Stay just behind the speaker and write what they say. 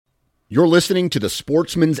You're listening to the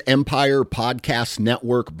Sportsman's Empire Podcast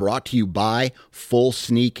Network, brought to you by Full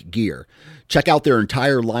Sneak Gear. Check out their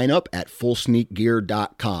entire lineup at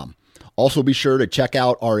fullsneakgear.com. Also be sure to check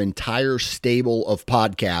out our entire stable of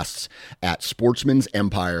podcasts at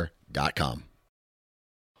sportsmansempire.com.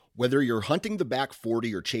 Whether you're hunting the back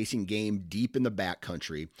 40 or chasing game deep in the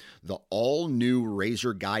backcountry, the all-new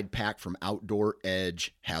Razor Guide Pack from Outdoor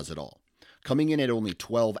Edge has it all. Coming in at only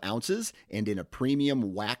 12 ounces and in a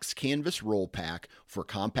premium wax canvas roll pack for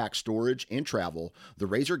compact storage and travel, the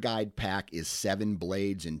Razor Guide Pack is 7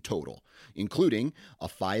 blades in total, including a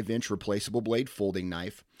 5-inch replaceable blade folding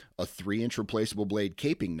knife, a 3-inch replaceable blade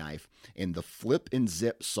caping knife, and the flip and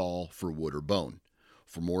zip saw for wood or bone.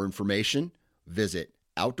 For more information, visit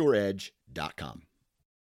OutdoorEdge.com.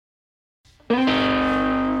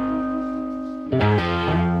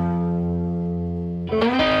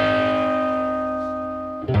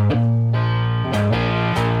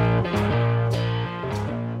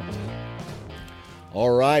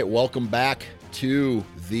 All right, welcome back to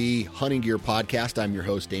the Hunting Gear Podcast. I'm your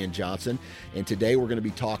host, Dan Johnson, and today we're going to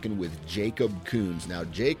be talking with Jacob Coons. Now,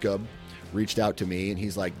 Jacob reached out to me, and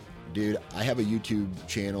he's like, dude, I have a YouTube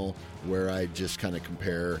channel where I just kind of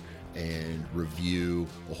compare and review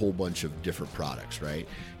a whole bunch of different products, right?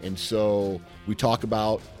 And so we talk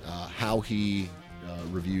about how he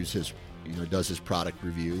reviews his, does his product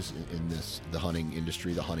reviews in the hunting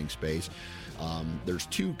industry, the hunting space. There's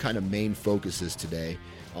two kind of main focuses today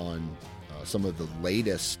on some of the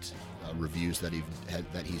latest reviews that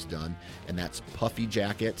he's done, and that's Puffy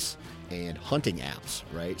jackets and hunting apps,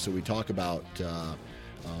 right? So we talk about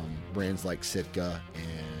brands like Sitka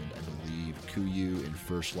and I believe Kuiu and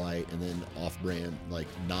First Light, and then off-brand, like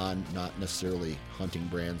not necessarily hunting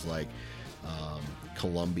brands like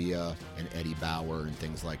Columbia and Eddie Bauer and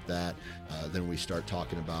things like that. Then we start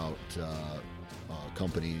talking about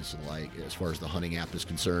companies like, as far as the hunting app is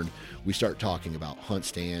concerned, we start talking about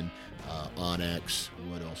HuntStand, Onyx.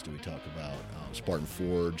 What else do we talk about? Spartan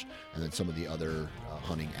Forge, and then some of the other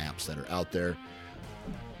hunting apps that are out there.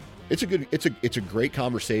 It's a great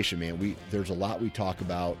conversation, man. There's a lot we talk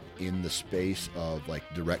about in the space of like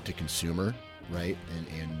direct to consumer, right?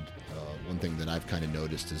 And one thing that I've kind of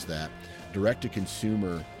noticed is that direct to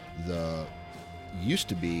consumer, used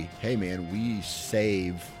to be, hey man, we're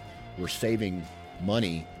saving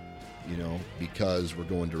money, because we're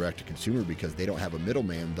going direct to consumer, because they don't have a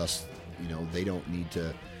middleman, thus, they don't need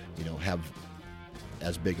to, have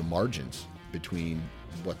as big of margins between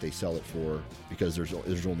what they sell it for, because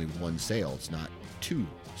there's only one sale, it's not two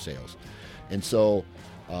sales. And so,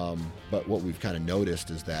 but what we've kind of noticed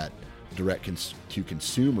is that direct to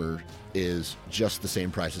consumer is just the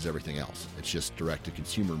same price as everything else. It's just direct to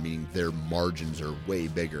consumer, meaning their margins are way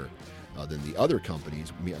bigger than the other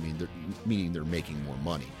companies. Meaning they're making more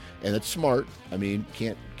money, and it's smart.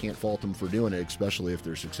 Can't fault them for doing it, especially if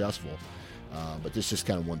they're successful. But this is just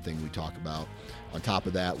kind of one thing we talk about. On top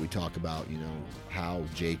of that, we talk about how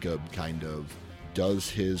Jacob kind of does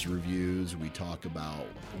his reviews. We talk about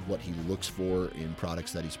what he looks for in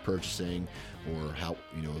products that he's purchasing, or how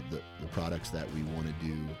the products that we want to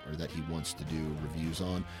do, or that he wants to do reviews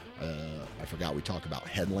on. I forgot, we talk about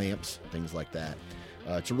headlamps, things like that.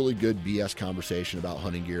 It's a really good BS conversation about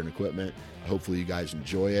hunting gear and equipment. Hopefully you guys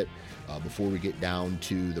enjoy it. Before we get down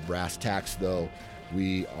to the brass tacks, though,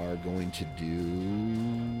 we are going to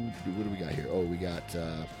do, what do we got here? Oh, we got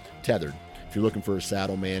Tethered. If you're looking for a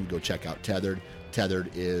saddle, man, go check out Tethered.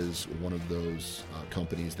 Tethered is one of those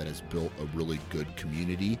companies that has built a really good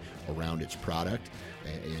community around its product.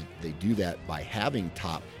 And they do that by having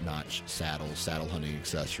top-notch saddles, saddle hunting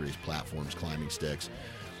accessories, platforms, climbing sticks.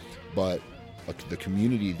 But the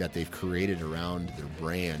community that they've created around their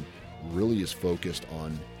brand really is focused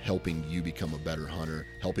on helping you become a better hunter,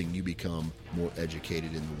 helping you become more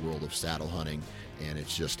educated in the world of saddle hunting, and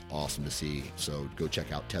it's just awesome to see. So go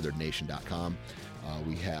check out tetherednation.com.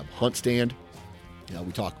 We have HuntStand.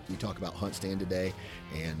 We talk about HuntStand today,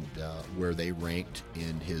 and where they ranked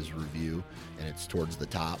in his review, and it's towards the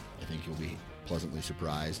top. I think you'll be pleasantly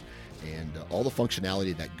surprised, and all the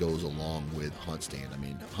functionality that goes along with HuntStand.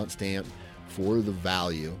 HuntStand, for the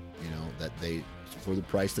value, for the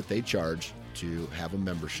price that they charge to have a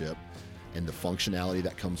membership, and the functionality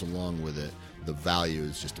that comes along with it, the value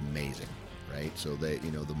is just amazing, right? So they,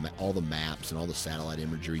 all the maps and all the satellite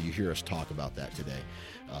imagery, you hear us talk about that today.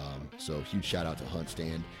 So huge shout out to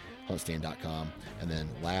HuntStand, HuntStand.com. And then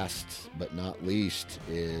last but not least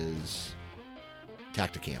is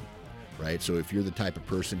Tacticam, right? So if you're the type of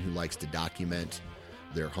person who likes to document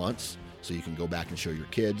their hunts, so you can go back and show your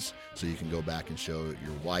kids, so you can go back and show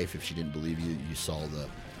your wife if she didn't believe you saw the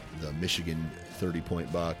Michigan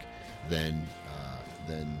 30-point buck, then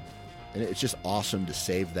and it's just awesome to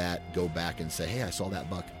save that, go back and say, hey, I saw that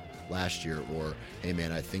buck last year, or hey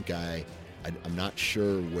man, I think I'm not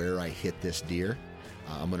sure where I hit this deer.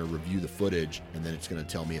 I'm going to review the footage, and then it's going to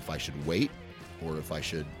tell me if I should wait or if I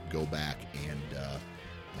should go back and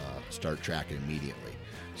start tracking immediately.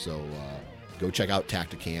 So go check out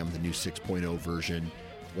Tacticam, the new 6.0 version.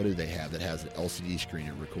 What do they have that has an LCD screen?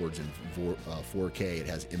 It records in 4K. It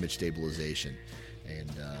has image stabilization,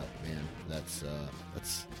 and man, that's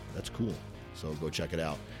cool. So go check it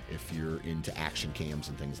out if you're into action cams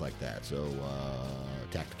and things like that. So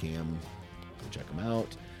Tacticam, go check them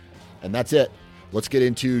out. And that's it. Let's get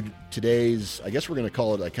into today's, I guess we're going to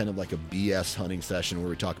call it kind of like a BS hunting session where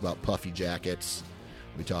we talk about puffy jackets,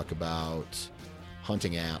 we talk about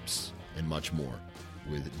hunting apps, and much more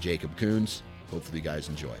with Jacob Coons. Hopefully you guys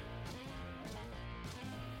enjoy.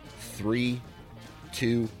 3,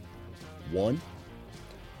 2, 1.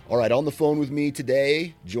 All right, on the phone with me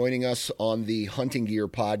today, joining us on the Hunting Gear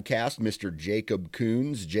podcast, Mr. Jacob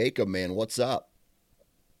Coons. Jacob, man, what's up?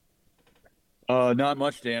 Not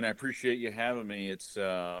much, Dan. I appreciate you having me. It's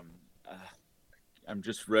I'm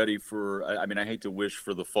just ready for. I mean, I hate to wish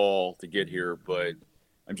for the fall to get here, but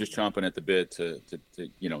I'm just chomping at the bit to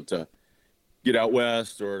get out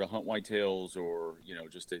west or to hunt whitetails or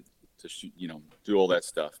just to shoot, do all that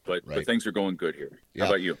stuff. But things are going good here. Yeah.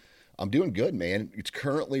 How about you? I'm doing good, man. It's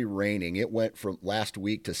currently raining. It went from last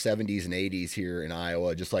week to 70s and 80s here in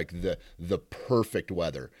Iowa, just like the perfect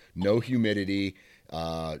weather. No humidity,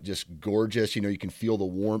 just gorgeous. You can feel the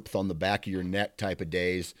warmth on the back of your neck type of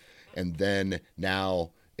days. And then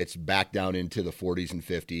now it's back down into the 40s and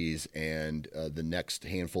 50s, and the next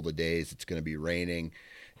handful of days it's going to be raining.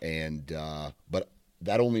 And but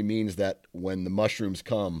that only means that when the mushrooms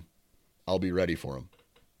come, I'll be ready for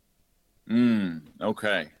them.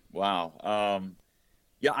 Okay. Wow.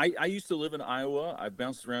 Yeah, I used to live in Iowa. I've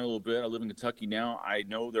bounced around a little bit. I live in Kentucky now. I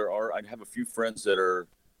know I have a few friends that are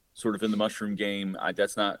sort of in the mushroom game.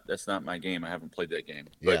 That's not my game. I haven't played that game.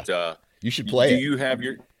 Yeah. But you should play it. Do you have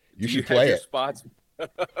your spots?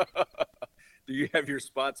 Do you have your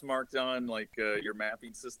spots marked on your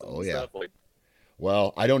mapping system? Oh, and yeah. Stuff?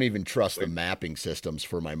 Well, I don't even trust the mapping systems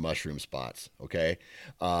for my mushroom spots. Okay.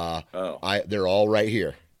 They're all right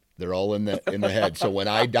here. They're all in the head. So when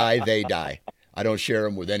I die, they die. I don't share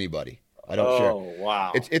them with anybody. I don't share. Oh,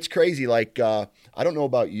 wow. It's crazy. I don't know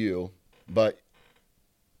about you, but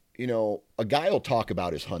a guy will talk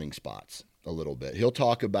about his hunting spots a little bit. He'll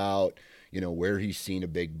talk about, where he's seen a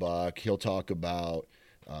big buck. He'll talk about,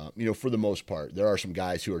 for the most part, there are some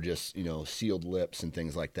guys who are just, sealed lips and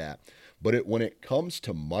things like that. But when it comes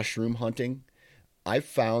to mushroom hunting, I've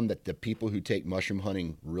found that the people who take mushroom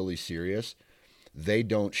hunting really serious, they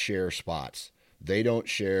don't share spots. They don't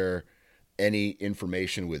share any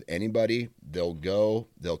information with anybody. They'll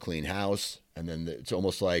clean house, and then it's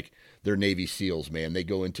almost like they're Navy SEALs, man. They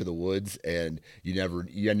go into the woods, and you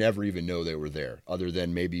never even know they were there, other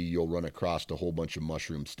than maybe you'll run across a whole bunch of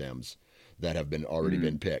mushroom stems that have already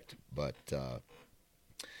been picked. But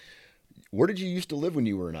where did you used to live when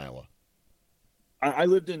you were in Iowa? I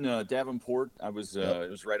lived in Davenport. It was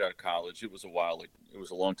right out of college. It was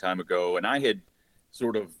a long time ago, and I had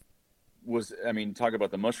sort of talk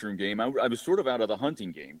about the mushroom game. I was sort of out of the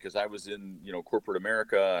hunting game because I was in, corporate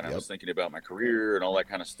America, and I was thinking about my career and all that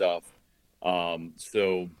kind of stuff.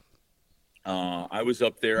 So I was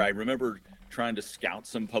up there. I remember trying to scout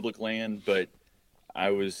some public land, but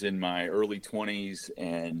I was in my early 20s,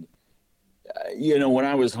 and when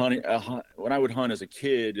I was hunting, when I would hunt as a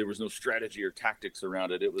kid, there was no strategy or tactics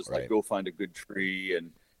around it. It was like go find a good tree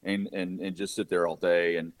and just sit there all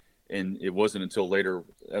day. And it wasn't until later,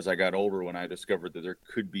 as I got older, when I discovered that there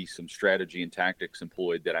could be some strategy and tactics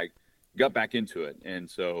employed, that I got back into it. And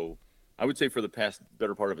so I would say for the past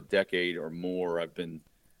better part of a decade or more, I've been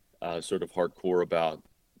sort of hardcore about,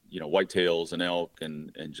 whitetails and elk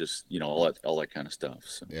and just, all that kind of stuff.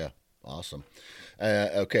 So. Yeah. Awesome.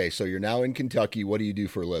 Okay. So you're now in Kentucky. What do you do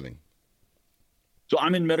for a living? So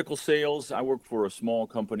I'm in medical sales. I work for a small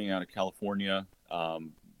company out of California.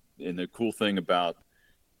 And the cool thing about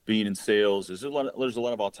being in sales is there's a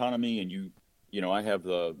lot of autonomy, and I have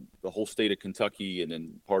the whole state of Kentucky and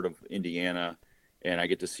then part of Indiana, and I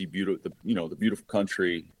get to see the beautiful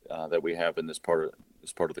country that we have in this part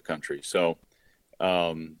of the country. So,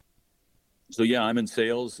 yeah, I'm in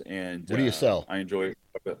sales, and what do you sell? I enjoy it.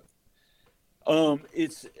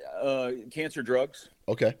 It's cancer drugs.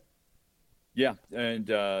 Okay. Yeah, and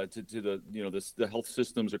to the health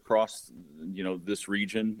systems across this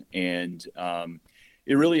region, and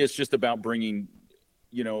it really is just about bringing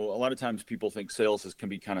a lot of times people think can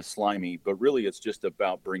be kind of slimy, but really it's just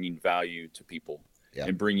about bringing value to people Yeah.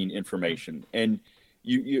 and bringing information. And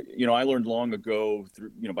I learned long ago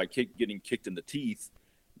through, by getting kicked in the teeth,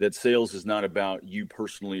 that sales is not about you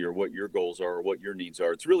personally or what your goals are or what your needs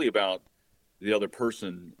are. It's really about the other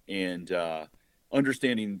person and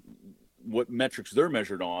understanding what metrics they're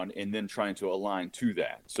measured on and then trying to align to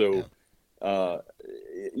that. So,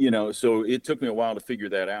 so it took me a while to figure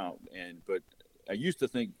that out. But I used to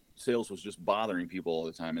think sales was just bothering people all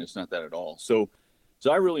the time, and it's not that at all. So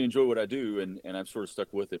I really enjoy what I do, and I've sort of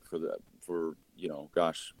stuck with it for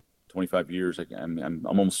 25 years. I'm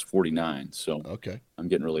almost 49, so Okay. I'm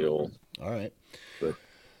getting really old. All right. But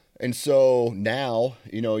And so now,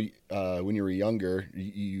 when you were younger,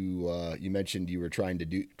 you mentioned you were trying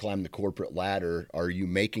to climb the corporate ladder. Are you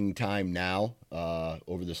making time now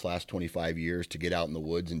over this last 25 years to get out in the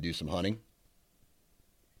woods and do some hunting?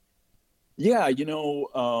 yeah,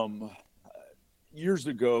 years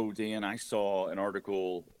ago, Dan, I saw an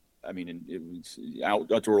article. I mean, it was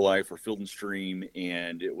Outdoor Life or Field and Stream,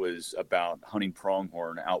 and it was about hunting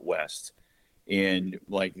pronghorn out west, and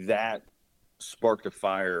like that sparked a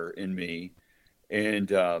fire in me. And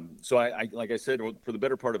so I, like I said, for the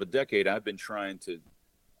better part of a decade, I've been trying to,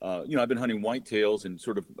 I've been hunting whitetails in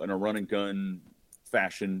sort of in a run and gun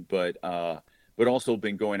fashion, but also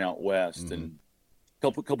been going out west. Mm-hmm. And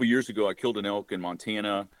couple years ago, I killed an elk in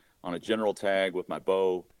Montana on a general tag with my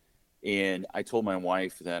bow. And I told my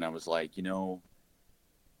wife then, I was like,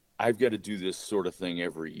 I've got to do this sort of thing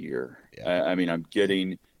every year. Yeah. I mean, I'm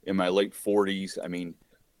getting in my late 40s. I mean,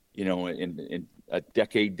 in a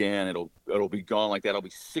decade, Dan, it'll be gone like that. I'll be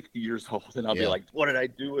 60 years old, and I'll be like, what did I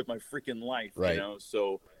do with my freaking life? Right.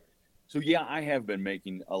 So yeah, I have been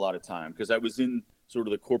making a lot of time because I was in sort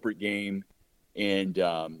of the corporate game, and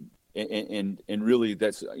really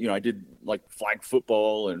that's, I did like flag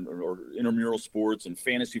football or intramural sports and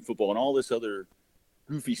fantasy football and all this other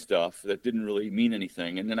goofy stuff that didn't really mean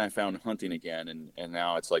anything. And then I found hunting again, and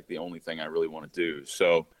now it's like the only thing I really want to do.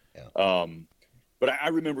 So, yeah. But I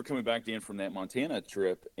remember coming back in from that Montana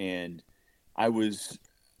trip, and I was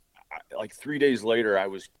like 3 days later, I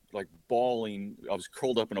was like bawling. I was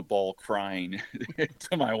curled up in a ball crying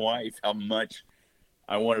to my wife how much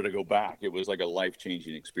I wanted to go back. It was like a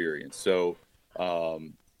life-changing experience. So,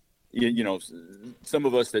 some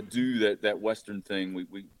of us that do that Western thing,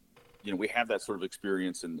 we have that sort of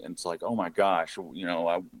experience, and it's like, oh my gosh, I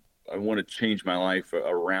want to change my life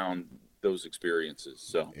around those experiences.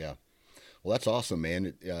 So, yeah. Well, that's awesome,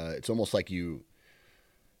 man. It's almost like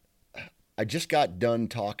I just got done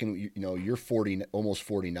talking. You're 40, almost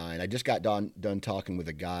 49. I just got done talking with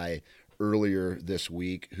a guy earlier this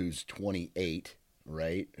week who's 28,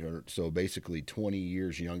 right? So basically 20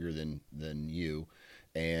 years younger than you,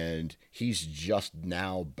 and he's just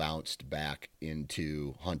now bounced back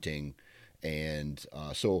into hunting. And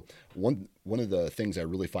so one of the things I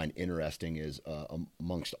really find interesting is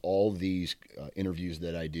amongst all these interviews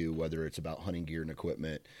that I do, whether it's about hunting gear and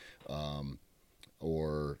equipment,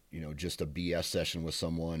 or just a BS session with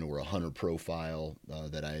someone, or a hunter profile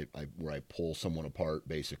that I where I pull someone apart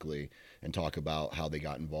basically and talk about how they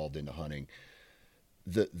got involved into hunting.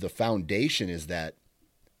 The foundation is that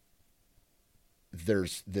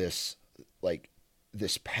there's this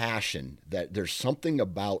passion, that there's something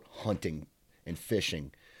about hunting and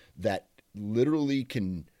fishing that literally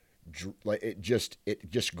can, like, it just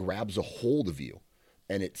grabs a hold of you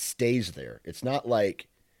and it stays there. It's not like,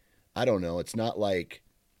 I don't know, it's not like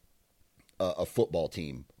a football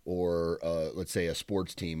team or let's say a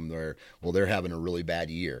sports team where, well, they're having a really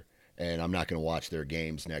bad year and I'm not going to watch their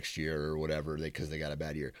games next year or whatever because they got a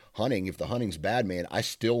bad year. Hunting, if the hunting's bad, man, I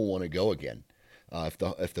still want to go again. If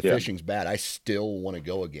the fishing's bad, I still want to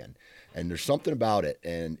go again. And there's something about it,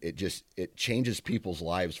 and it changes people's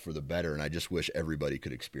lives for the better. And I just wish everybody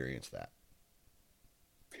could experience that.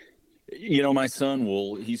 My son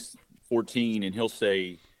he's 14, and he'll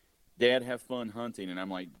say, "Dad, have fun hunting." And I'm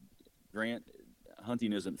like, "Grant,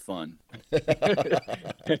 hunting isn't fun."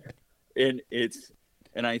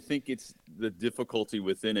 and I think it's the difficulty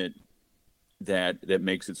within it that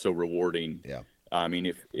makes it so rewarding. Yeah. I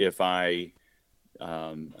mean,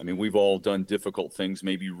 we've all done difficult things,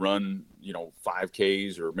 maybe run,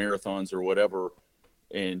 5Ks or marathons or whatever.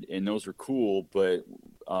 And those are cool. But,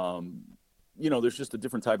 there's just a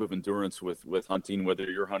different type of endurance with hunting, whether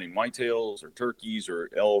you're hunting whitetails or turkeys or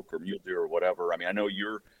elk or mule deer or whatever. I mean, I know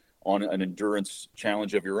you're on an endurance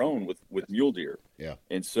challenge of your own with mule deer. Yeah.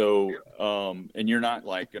 And so, and you're not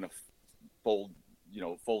like going to fold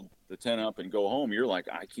the tent up and go home. You're like,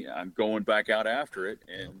 I'm going back out after it.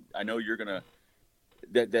 And I know you're going to,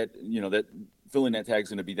 that filling that tag is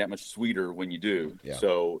going to be that much sweeter when you do. Yeah.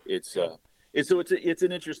 So it's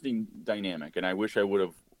an interesting dynamic, and I wish I would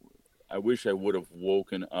have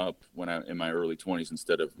woken up when I in my early 20s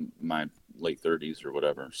instead of my late 30s or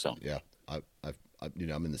whatever. So Yeah,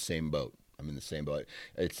 I'm in the same boat. I'm in the same boat.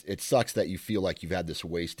 It sucks that you feel like you've had this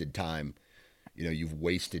wasted time. You've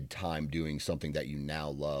wasted time doing something that you now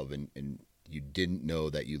love, and you didn't know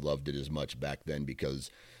that you loved it as much back then because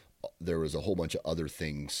there was a whole bunch of other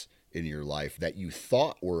things in your life that you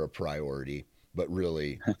thought were a priority, but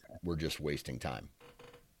really were just wasting time.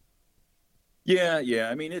 yeah.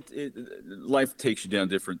 I mean, life takes you down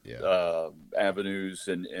different avenues,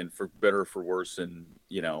 and for better or for worse. And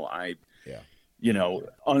Yeah.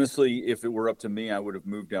 Honestly, if it were up to me, I would have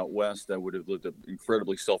moved out west. I would have lived an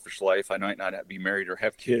incredibly selfish life. I might not be married or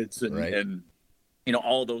have kids, and Right. and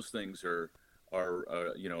all those things are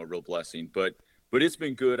a real blessing. But it's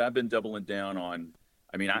been good. I've been doubling down on.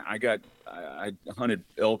 I mean, I hunted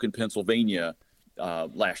elk in Pennsylvania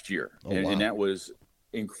last year, Oh, wow. and that was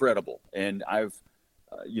incredible. And I've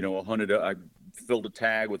hunted. I filled a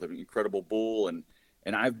tag with an incredible bull, and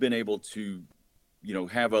I've been able to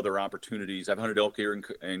have other opportunities. I've hunted elk here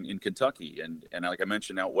in Kentucky, and like I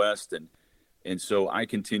mentioned, out west, and so I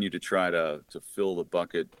continue to try to fill the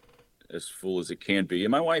bucket as full as it can be.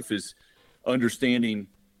 And my wife is understanding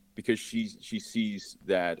because she sees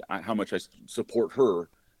that how much I support her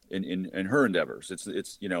in her endeavors.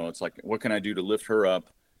 It's like, what can I do to lift her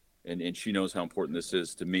up? And she knows how important this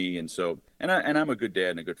is to me. And so, and I'm a good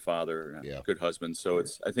dad and a good father and a good husband. So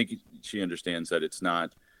I think she understands that it's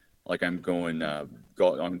not like I'm going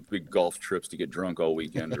on big golf trips to get drunk all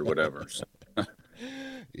weekend or whatever. So.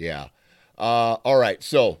 Yeah. All right.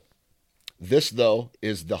 So this, though,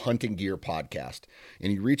 is the Hunting Gear Podcast.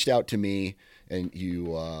 And you reached out to me and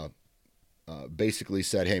you basically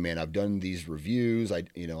said, hey, man, I've done these reviews. I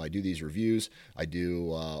do these reviews. I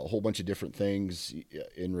do a whole bunch of different things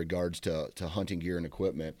in regards to hunting gear and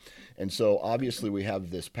equipment. And so obviously we have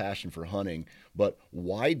this passion for hunting, but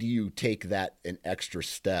why do you take that an extra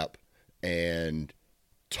step and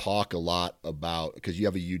talk a lot about, because you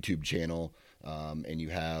have a YouTube channel and you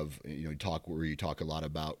have, you talk a lot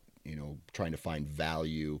about, trying to find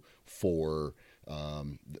value for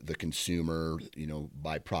the consumer,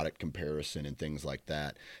 by product comparison and things like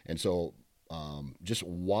that. And so just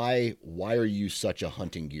why are you such a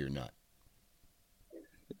hunting gear nut?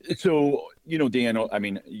 So, Dan, I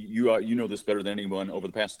mean, you know this better than anyone. Over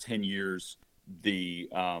the past 10 years, the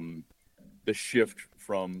shift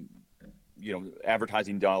from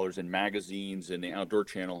advertising dollars in magazines and the outdoor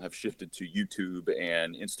channel have shifted to YouTube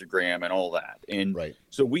and Instagram and all that. And right.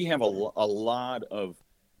 So we have a lot of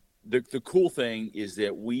the cool thing is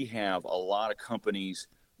that we have a lot of companies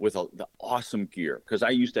with the awesome gear. Because I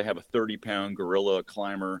used to have a 30-pound gorilla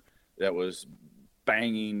climber that was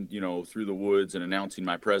banging, through the woods and announcing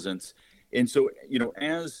my presence. And so,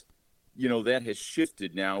 as that has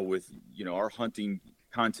shifted now with our hunting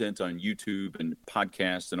content on YouTube and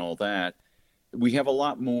podcasts and all that, we have a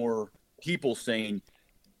lot more people saying,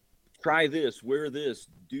 try this, wear this,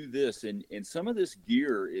 do this. And some of this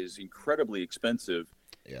gear is incredibly expensive.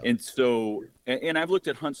 Yeah. And so, and I've looked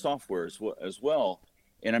at hunt software as well,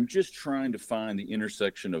 and I'm just trying to find the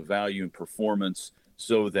intersection of value and performance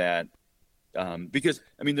so that, because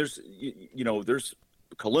I mean, there's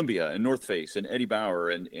Columbia and North Face and Eddie Bauer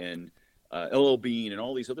and LL Bean and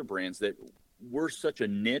all these other brands that we're such a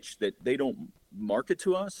niche that they don't market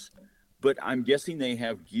to us, but I'm guessing they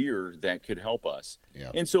have gear that could help us.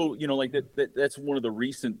 Yeah. And so, like that's one of the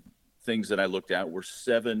recent things that I looked at were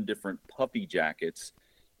 7 different Puffy jackets,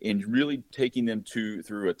 and really taking them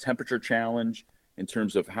through a temperature challenge in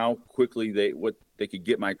terms of how quickly they could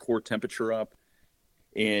get my core temperature up,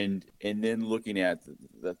 and then looking at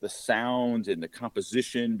the sound and the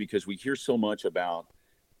composition, because we hear so much about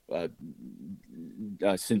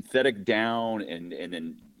synthetic down and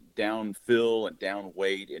then down fill and down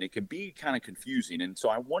weight, and it can be kind of confusing. And so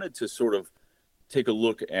I wanted to sort of take a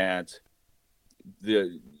look at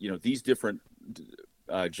these different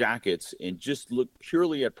jackets and just look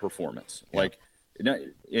purely at performance. Yeah.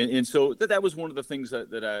 And so that was one of the things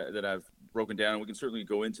that I've broken down. We can certainly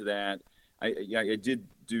go into that. I did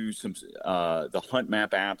do some the Hunt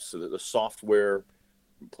Map apps, so the software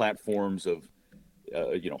platforms of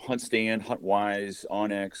Hunt Stand, HuntWise,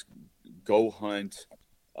 Onyx, Go Hunt,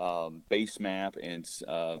 Base Map, and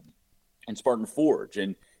Spartan Forge,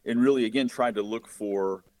 and really again tried to look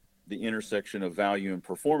for the intersection of value and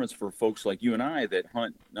performance for folks like you and I that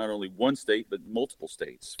hunt not only one state but multiple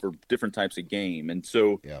states for different types of game. And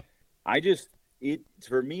so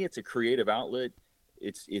for me, it's a creative outlet.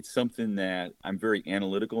 It's something that I'm very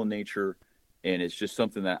analytical in nature, and it's just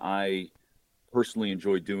something that I personally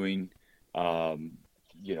enjoy doing. Um,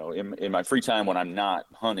 in my free time when I'm not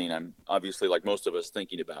hunting, I'm obviously, like most of us,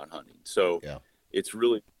 thinking about hunting. So Yeah. it's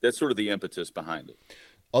really, that's sort of the impetus behind it.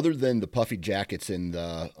 Other than the puffy jackets and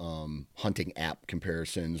the hunting app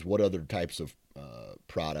comparisons, what other types of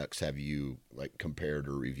products have you like compared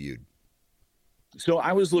or reviewed? So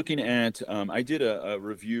I was looking at, I did a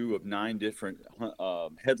review of 9 different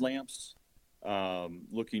headlamps,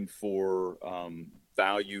 looking for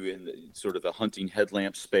value in sort of the hunting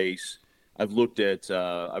headlamp space. I've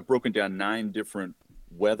broken down 9 different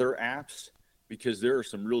weather apps because there are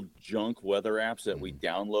some real junk weather apps that we Mm.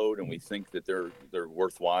 download and we think that they're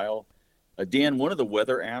worthwhile. Dan, one of the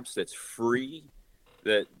weather apps that's free,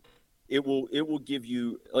 that it will give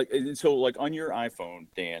you, like, and so like on your iPhone,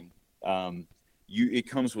 Dan, it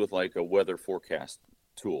comes with like a weather forecast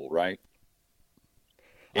tool, right?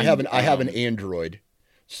 And I have an Android,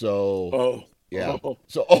 so oh yeah. oh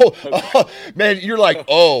So okay man, you're like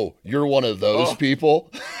you're one of those oh people.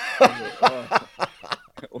 oh.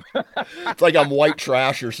 It's like I'm white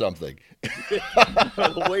trash or something.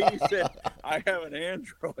 No, the way you said I have an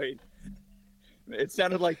Android, it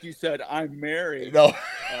sounded like you said I'm married. No,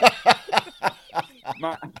 Uh,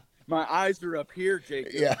 my my eyes are up here,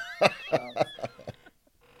 Jacob. yeah,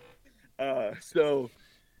 Uh, so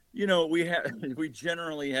we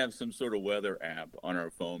generally have some sort of weather app on our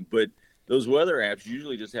phone, but those weather apps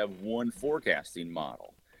usually just have one forecasting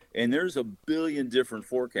model. And there's a billion different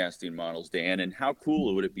forecasting models, Dan. And how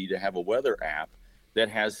cool would it be to have a weather app that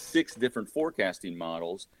has 6 different forecasting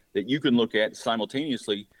models that you can look at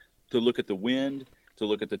simultaneously, to look at the wind, to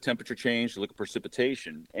look at the temperature change, to look at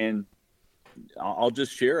precipitation. And I'll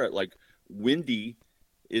just share it. Like, Windy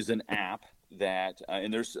is an app that,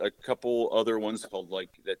 and there's a couple other ones called, like,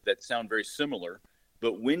 that sound very similar,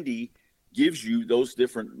 but Windy gives you those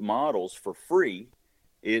different models for free.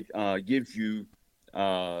 It gives you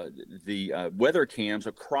the weather cams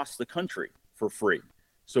across the country for free.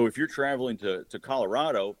 So if you're traveling to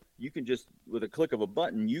Colorado, you can just, with a click of a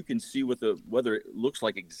button, you can see what the weather looks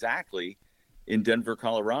like exactly in Denver,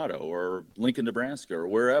 Colorado, or Lincoln, Nebraska, or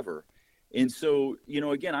wherever. And so,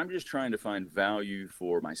 again, I'm just trying to find value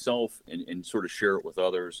for myself, and sort of share it with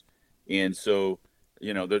others. And so,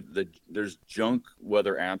 there's junk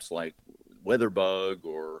weather apps like WeatherBug,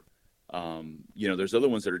 or, there's other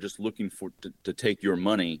ones that are just looking to take your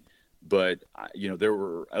money. But, there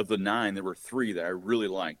were, of the 9, there were 3 that I really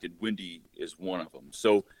liked, and Windy is one of them.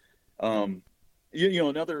 So, um,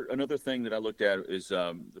 another thing that I looked at is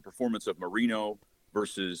the performance of merino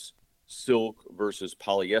versus silk versus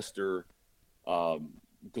polyester um,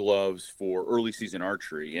 gloves for early season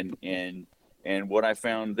archery, and what I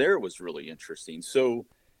found there was really interesting. So,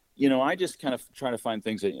 I just kind of try to find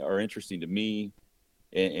things that are interesting to me,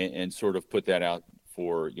 and sort of put that out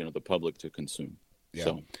for the public to consume. yeah.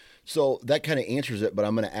 So So that kind of answers it, but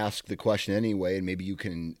I'm going to ask the question anyway, and maybe you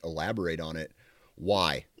can elaborate on it.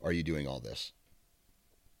 Why are you doing all this?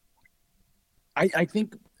 I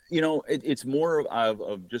think it's more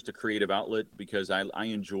of just a creative outlet, because I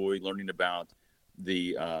enjoy learning about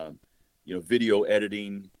the video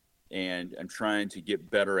editing, and I'm trying to get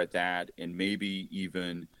better at that, and maybe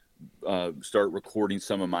even start recording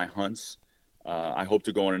some of my hunts. I hope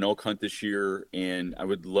to go on an elk hunt this year, and I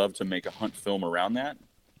would love to make a hunt film around that.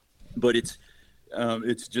 But it's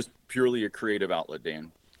just purely a creative outlet,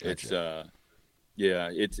 Dan. It's Gotcha. yeah,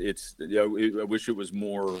 I wish it was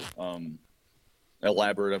more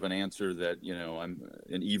elaborate of an answer, that I'm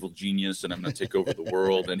an evil genius and I'm going to take over the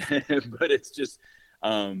world, and but it's just,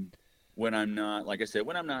 when I'm not, like I said,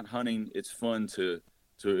 when I'm not hunting, it's fun to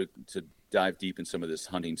dive deep in some of this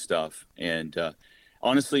hunting stuff. And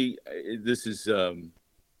honestly, this is,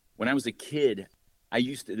 when I was a kid, I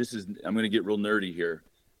used to, I'm going to get real nerdy here.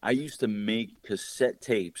 I used to make cassette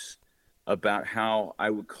tapes about how I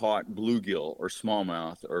would caught bluegill or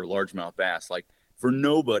smallmouth or largemouth bass, like, for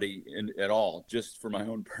nobody at all, just for my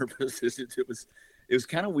own purposes. It was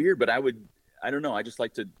kind of weird, but I don't know. I just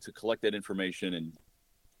like to collect that information,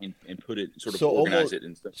 and put it, sort of So organize almost, it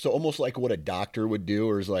and stuff. so almost like what a doctor would do,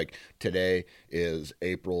 or is like today is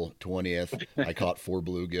April 20th. I caught 4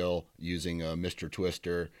 bluegill using a Mr.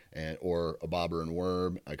 Twister and or a bobber and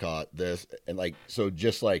worm. I caught this, and like so,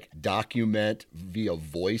 just like document via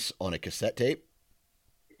voice on a cassette tape.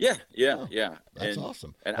 Yeah, yeah, Oh, yeah. that's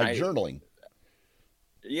awesome. And Like journaling.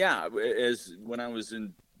 yeah, as when I was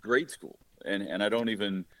in grade school, and I don't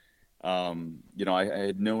even, I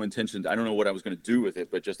had no intention. I don't know what I was going to do with it,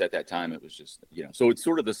 but just at that time, it was just, so it's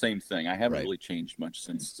sort of the same thing. I haven't Right. really changed much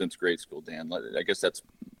since grade school, Dan. I guess that's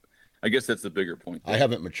the bigger point I there.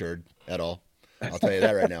 haven't matured at all. I'll tell you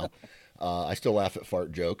that right now. I still laugh at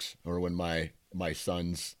fart jokes, or when my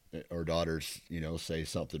sons or daughters, say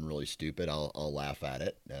something really stupid, I'll laugh at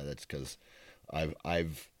it. That's because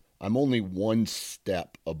I'm only one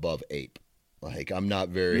step above ape. Like I'm not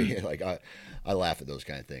very like I laugh at those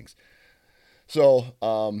kind of things. So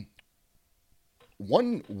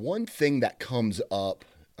one thing that comes up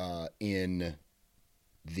in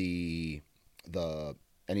the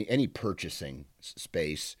any purchasing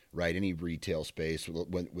space, right? Any retail space,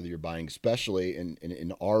 whether you're buying, especially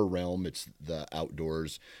in our realm, it's the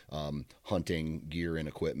outdoors, hunting gear and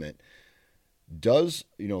equipment. Does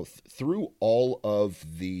through all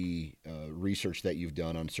of the research that you've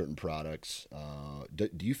done on certain products, do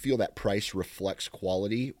you feel that price reflects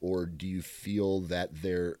quality, or do you feel that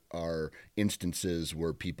there are instances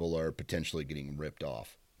where people are potentially getting ripped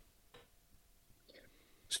off?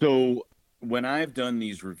 So when I've done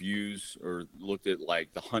these reviews or looked at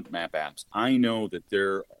like the hunt map apps, I know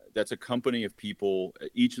that that's a company of people,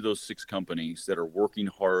 each of those six companies that are working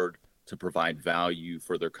hard to provide value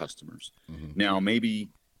for their customers. Mm-hmm. Now, maybe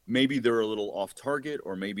they're a little off target,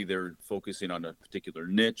 or maybe they're focusing on a particular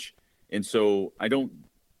niche. And so I don't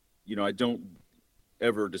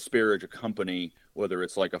ever disparage a company, whether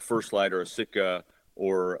it's like a First Light or a Sitka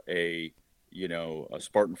or a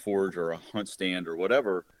Spartan Forge or a Hunt Stand or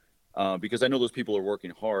whatever, because I know those people are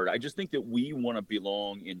working hard. I just think that we want to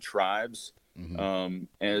belong in tribes. Mm-hmm.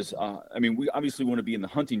 I mean, we obviously want to be in the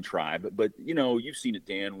hunting tribe, but you've seen it,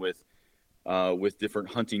 Dan, with different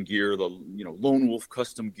hunting gear, the Lone Wolf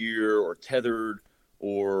custom gear or tethered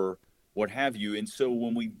or what have you. And so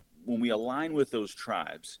when we align with those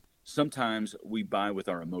tribes, sometimes we buy with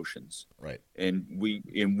our emotions, Right. and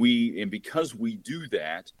because we do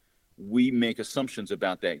that, we make assumptions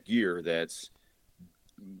about that gear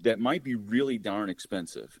that might be really darn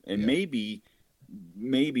expensive, and Yeah.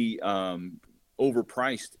 maybe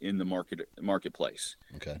overpriced in the marketplace.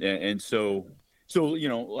 Okay. And so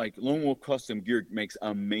like Lone Wolf Custom Gear makes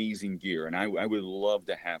amazing gear, and I would love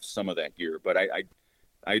to have some of that gear, but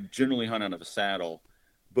I generally hunt out of a saddle.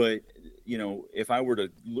 But if I were to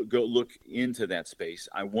go look into that space,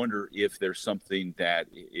 I wonder if there's something that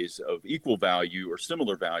is of equal value or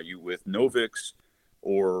similar value with Novix,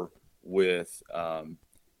 or with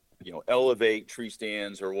Elevate tree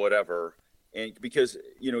stands or whatever. And because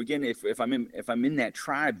again, if I'm in that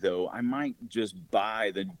tribe, though, I might just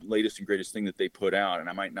buy the latest and greatest thing that they put out, and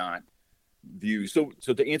I might not view. So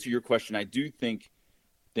to answer your question, I do think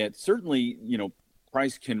that certainly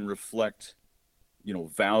price can reflect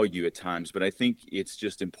value at times, but I think it's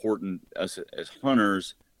just important as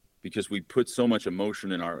hunters, because we put so much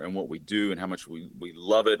emotion in what we do and how much we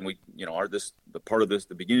love it. And we are the part of this,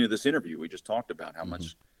 the beginning of this interview, we just talked about how Mm-hmm.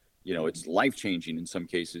 much it's life changing in some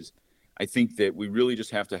cases. I think that we really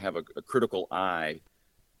just have to have a critical eye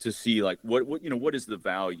to see like what is the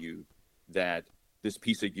value that this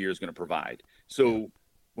piece of gear is going to provide. Yeah. So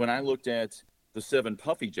when I looked at the 7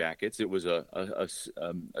 Puffy jackets, it was a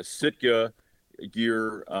Sitka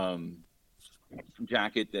gear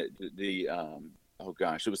jacket that oh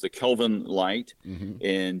gosh, it was the Kelvin Light, Mm-hmm.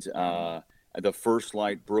 and the First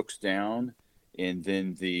Light Brooks Down, and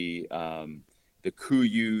then the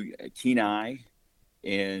Kuyu Kenai,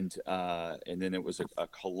 and then it was a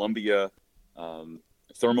Columbia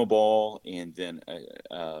thermoball, and then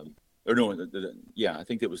or no, yeah, I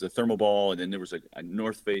think it was the thermoball, and then there was a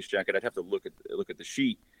North Face jacket. I'd have to look at the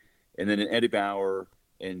sheet, and then an Eddie Bauer,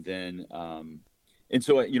 and then and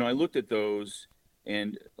so I looked at those,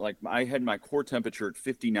 and like I had my core temperature at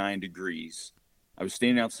 59 degrees. I was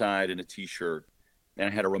standing outside in a t-shirt, and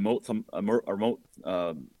I had a remote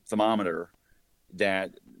thermometer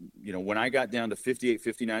that when I got down to 58,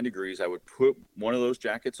 59 degrees, I would put one of those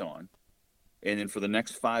jackets on, and then for the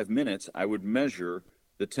next 5 minutes, I would measure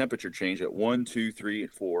the temperature change at 1, 2, 3,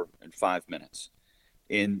 and 4, and 5 minutes.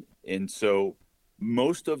 And so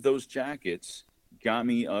most of those jackets got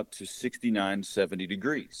me up to 69, 70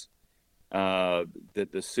 degrees. That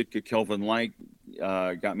the Sitka Kelvin Light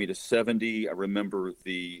got me to 70. I remember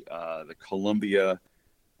the Columbia,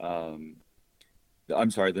 I'm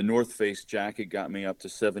sorry, the North Face jacket got me up to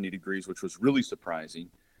 70 degrees, which was really surprising.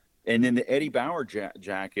 And then the Eddie Bauer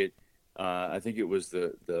jacket, I think it was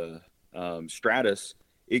the Stratus,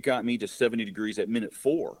 it got me to 70 degrees at minute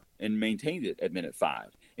 4 and maintained it at minute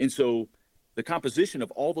 5. And so the composition of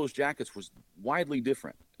all those jackets was widely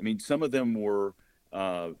different. I mean, some of them were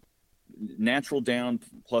natural down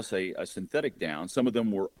plus a synthetic down. Some of them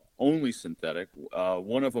were only synthetic.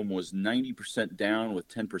 One of them was 90% down with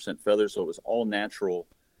 10% feather, so it was all natural.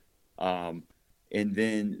 And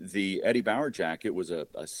then the Eddie Bauer jacket was a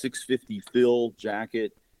 650 fill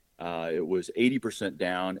jacket. It was 80%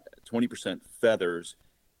 down, 20% feathers,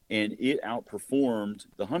 and it outperformed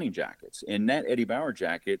the hunting jackets. And that Eddie Bauer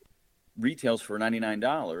jacket retails for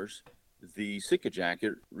 $99. The Sitka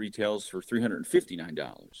jacket retails for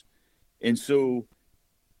 $359. And so,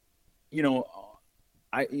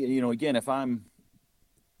 again, if I'm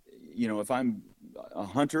a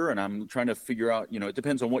hunter and I'm trying to figure out, it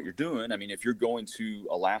depends on what you're doing. I mean, if you're going to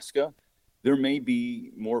Alaska, there may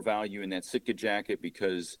be more value in that Sitka jacket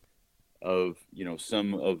because of,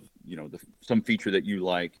 some feature that you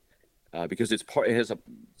like, because it has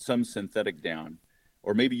some synthetic down,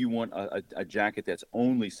 or maybe you want a jacket that's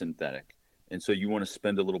only synthetic. And so you want to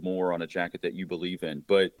spend a little more on a jacket that you believe in.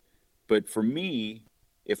 But for me,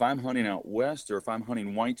 if I'm hunting out west, or if I'm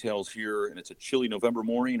hunting whitetails here and it's a chilly November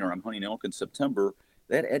morning, or I'm hunting elk in September,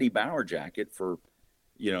 that Eddie Bauer jacket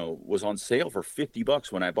was on sale for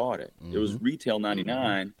 $50 when I bought it. Mm-hmm. It was retail $99.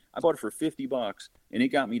 Mm-hmm. I bought it for $50, and it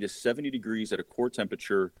got me to 70 degrees at a core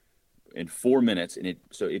temperature in 4 minutes, and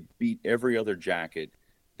it beat every other jacket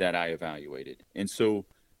that I evaluated. And so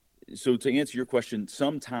to answer your question,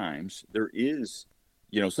 sometimes there is,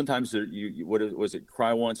 sometimes there, what was it?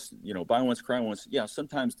 Cry once, buy once, cry once. Yeah,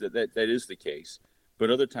 sometimes that is the case, but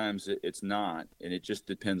other times it's not, and it just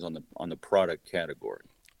depends on the product category.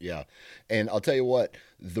 Yeah, and I'll tell you what,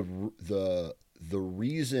 the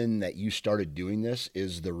reason that you started doing this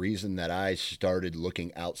is the reason that I started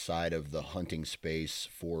looking outside of the hunting space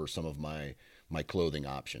for some of my clothing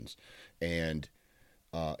options, and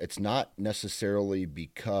it's not necessarily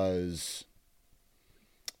because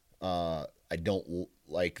I don't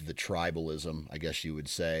like the tribalism, I guess you would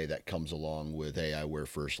say, that comes along with, hey, I wear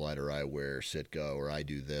First Light, or I wear Sitka, or I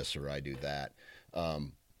do this, or I do that.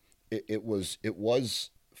 It was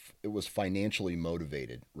financially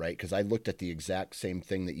motivated, right? Because I looked at the exact same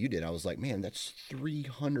thing that you did. I was like, man, that's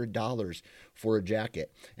 $300 for a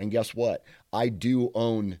jacket. And guess what? I do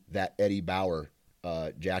own that Eddie Bauer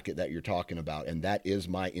jacket that you're talking about, and that is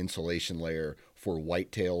my insulation layer for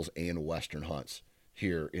whitetails and western hunts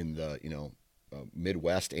here in the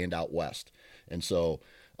Midwest and out west. And so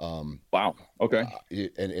wow, okay.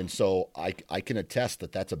 And so I can attest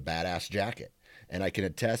that that's a badass jacket, and I can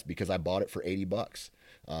attest because I bought it for $80.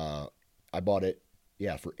 I bought it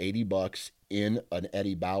for $80 in an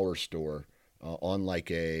Eddie Bauer store on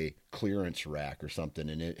like a clearance rack or something,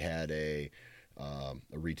 and it had a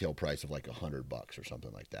retail price of like $100 or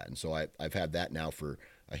something like that. And so I've had that now for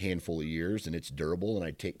a handful of years, and it's durable, and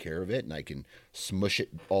I take care of it, and I can smush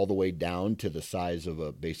it all the way down to the size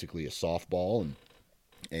of basically a softball,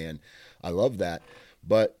 and I love that.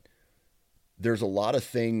 But there's a lot of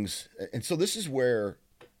things, and so this is where,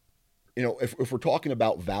 if we're talking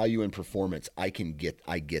about value and performance, I get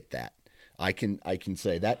that. I can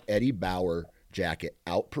say that Eddie Bauer jacket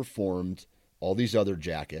outperformed all these other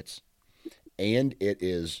jackets, and it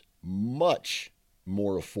is much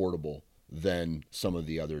more affordable than some of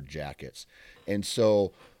the other jackets. And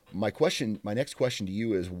so my next question to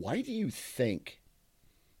you is, why do you think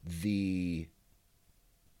they're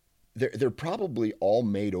probably all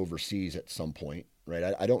made overseas at some point,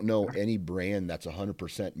 right? I don't know any brand that's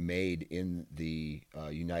 100% made in the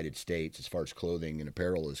United States as far as clothing and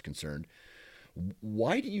apparel is concerned.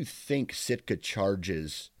 Why do you think Sitka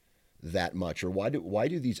charges that much, or why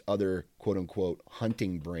do these other quote unquote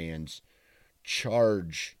hunting brands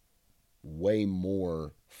charge way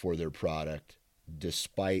more for their product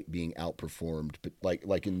despite being outperformed, but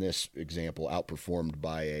like in this example, outperformed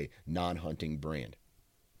by a non-hunting brand?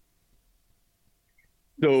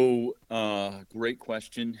 So, great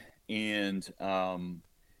question. And, I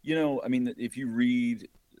mean, if you read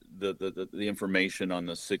the information on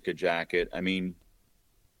the Sitka jacket, I mean,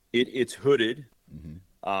 it's hooded, mm-hmm.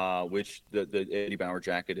 Which the Eddie Bauer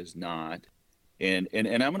jacket is not. And I'm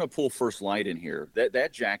going to pull First Light in here.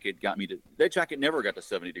 That jacket that jacket never got to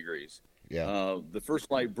 70 degrees. Yeah. The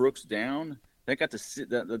First Light Brooks down, that got to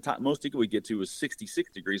the top most it could get to was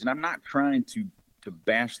 66 degrees. And I'm not trying to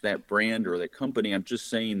bash that brand or that company. I'm just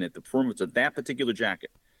saying that the performance of that particular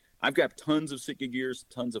jacket, I've got tons of Sitka gears,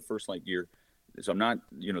 tons of First Light gear. So I'm not,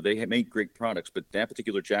 they make great products, but that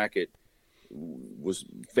particular jacket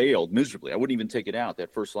failed miserably. I wouldn't even take it out,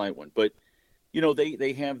 that First Light one. But,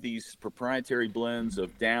 they have these proprietary blends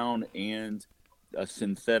of down and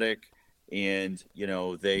synthetic, and,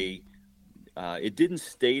 it didn't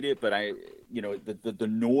state it, but the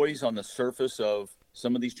noise on the surface of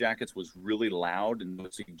some of these jackets was really loud, and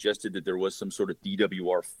it suggested that there was some sort of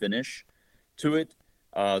DWR finish to it,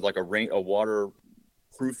 like a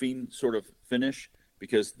waterproofing sort of finish,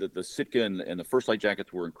 because the Sitka and the First Light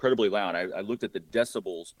jackets were incredibly loud. I looked at the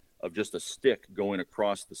decibels of just a stick going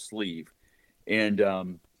across the sleeve. And,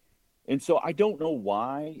 And so I don't know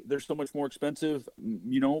why they're so much more expensive.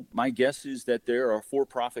 My guess is that they're a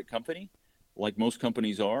for-profit company, like most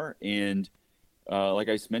companies are. And like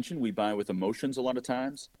I mentioned, we buy with emotions a lot of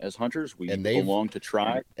times as hunters. We And belong to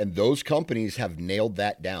tribe. and those companies have nailed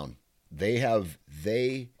that down. They have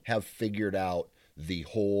figured out the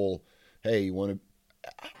whole, hey, you want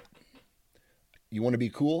to be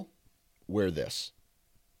cool? Wear this.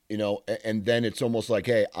 And then it's almost like,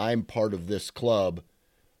 hey, I'm part of this club,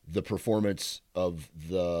 the performance of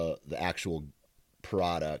the actual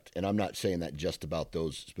product. And I'm not saying that just about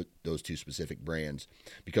those two specific brands,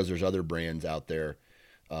 because there's other brands out there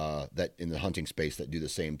that in the hunting space that do the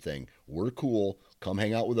same thing. We're cool. Come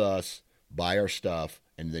hang out with us, buy our stuff,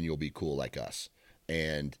 and then you'll be cool like us.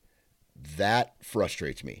 And that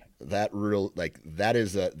frustrates me. That's a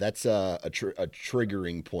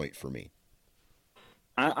triggering point for me.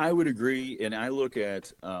 I would agree, and I look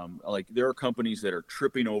at like there are companies that are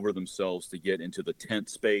tripping over themselves to get into the tent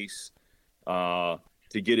space, to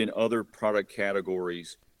get in other product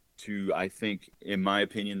categories. To I think, in my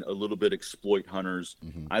opinion, a little bit exploit hunters.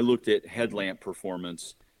 Mm-hmm. I looked at headlamp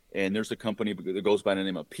performance, and there's a company that goes by the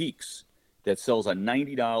name of Peaks that sells a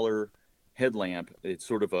 $90 headlamp. It's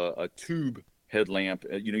sort of a tube headlamp.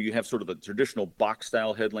 You have sort of a traditional box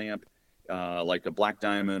style headlamp, like a Black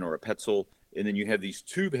Diamond or a Petzl, and then you have these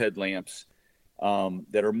tube headlamps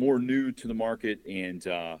that are more new to the market, and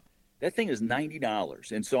that thing is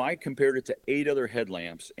 $90. And so I compared it to 8 other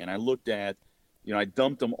headlamps, and I looked at, I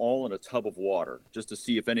dumped them all in a tub of water just to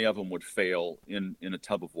see if any of them would fail in a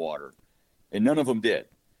tub of water, and none of them did.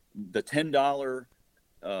 The $10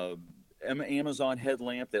 Amazon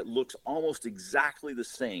headlamp that looks almost exactly the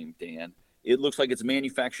same, Dan. It looks like it's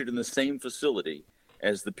manufactured in the same facility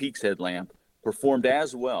as the Peaks headlamp, performed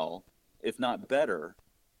as well, if not better,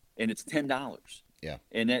 and it's $10. Yeah.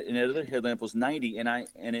 And that other headlamp was 90.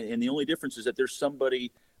 And the only difference is that there's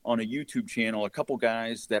somebody on a YouTube channel, a couple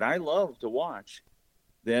guys that I love to watch,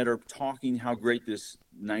 that are talking how great this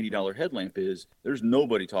 $90 headlamp is. There's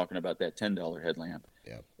nobody talking about that $10 headlamp.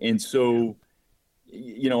 Yeah. And so,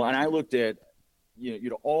 and I looked at,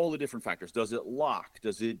 all the different factors. Does it lock?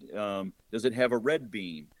 Does it have a red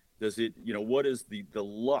beam? Does it, what is the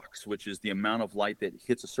lux, which is the amount of light that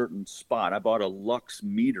hits a certain spot? I bought a lux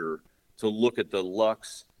meter to look at the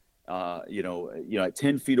lux, at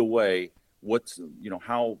 10 feet away,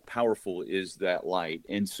 how powerful is that light?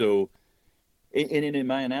 And so, and in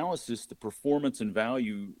my analysis, the performance and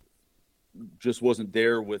value just wasn't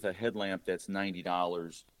there with a headlamp that's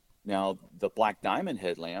 $90. Now, the Black Diamond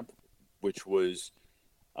headlamp, which was,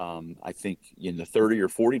 I think, in the $30 or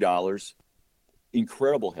 $40,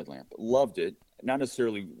 incredible headlamp. Loved it. Not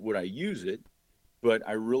necessarily would I use it, but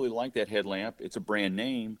I really like that headlamp. It's a brand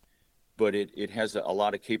name, but it has a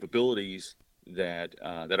lot of capabilities that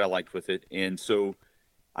I liked with it. And so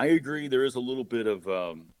I agree there is a little bit of,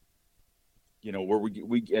 where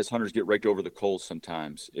we as hunters get raked over the coals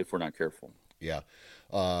sometimes if we're not careful. Yeah.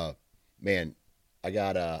 Man,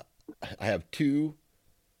 I have two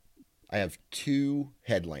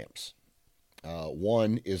headlamps.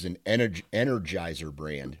 One is an Energizer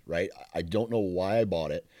brand, right? I don't know why I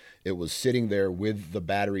bought it. It was sitting there with the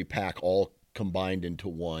battery pack all combined into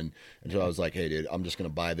one. And so I was like, hey, dude, I'm just going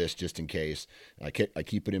to buy this just in case. I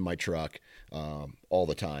keep it in my truck all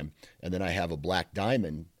the time. And then I have a Black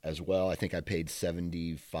Diamond as well. I think I paid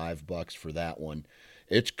 $75 for that one.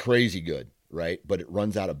 It's crazy good, right? But it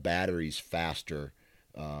runs out of batteries faster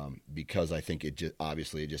because I think it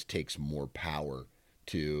just takes more power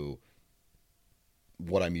to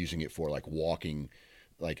what I'm using it for, like walking,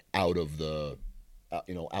 like out of the,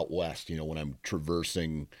 out west, when I'm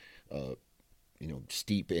traversing,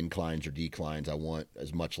 steep inclines or declines, I want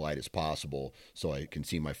as much light as possible so I can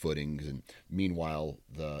see my footings. And meanwhile,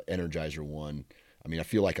 the Energizer one, I mean, I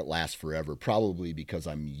feel like it lasts forever, probably because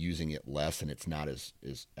I'm using it less and it's not as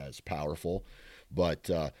powerful. But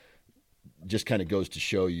just kind of goes to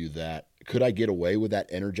show you that, could I get away with that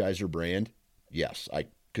Energizer brand? Yes, I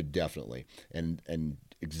could definitely. And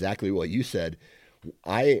exactly what you said,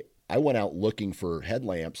 I went out looking for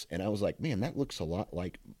headlamps and I was like, man, that looks a lot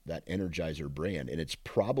like that Energizer brand. And it's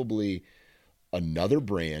probably another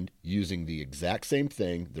brand using the exact same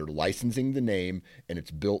thing. They're licensing the name and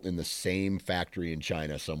it's built in the same factory in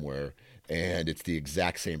China somewhere. And it's the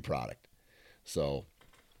exact same product. So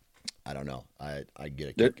I don't know. I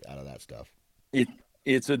get a kick out of that stuff. Maybe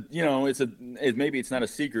it's not a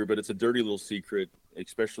secret, but it's a dirty little secret,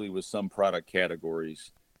 especially with some product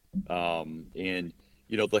categories. And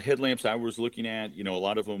the headlamps I was looking at, a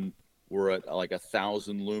lot of them were at like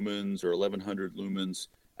 1,000 lumens or 1,100 lumens.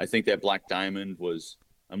 I think that Black Diamond was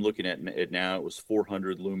I'm looking at it now. It was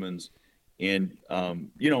 400 lumens, and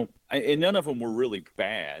and none of them were really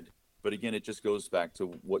bad. But again, it just goes back to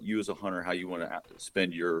what you as a hunter, how you want to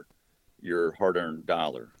spend your hard-earned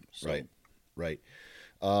dollar. So. Right, right.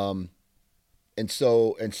 Um, and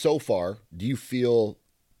so far, do you feel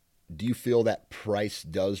that price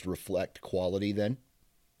does reflect quality then?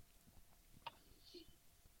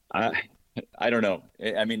 I I don't know.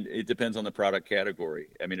 I mean, it depends on the product category.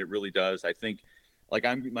 I mean, it really does. I think, like,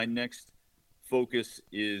 my next focus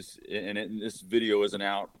is, and this video isn't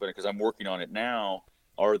out, but because I'm working on it now,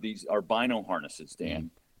 are bino harnesses, Mm-hmm.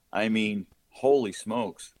 Dan. I mean, holy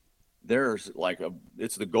smokes! There's like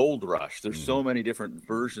it's the gold rush. There's Mm-hmm. so many different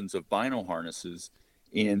versions of bino harnesses,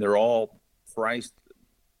 and they're all priced,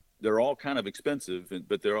 they're all kind of expensive,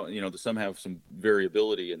 but they're all, some have some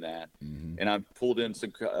variability in that. Mm-hmm. And I've pulled in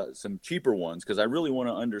some cheaper ones because I really want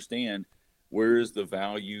to understand where is the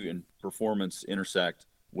value and performance intersect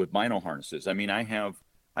with vinyl harnesses. I mean,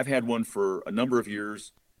 I've had one for a number of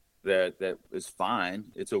years that is fine,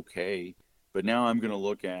 it's okay, but now I'm going to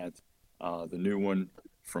look at the new one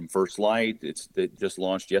from First Light. That just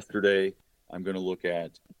launched yesterday. I'm going to look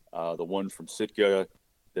at the one from Sitka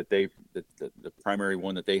that the primary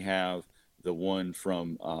one that they have, the one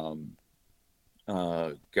from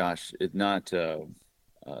gosh, it's not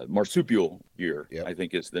Marsupial Gear, Yep. I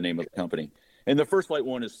think is the name of the company. And the First Light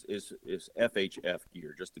one is FHF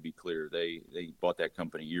Gear, just to be clear. They bought that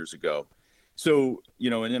company years ago. So,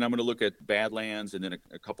 and then I'm going to look at Badlands and then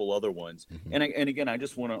a couple other ones. Mm-hmm. And again, I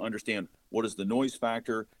just want to understand, what is the noise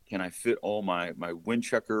factor? Can I fit all my wind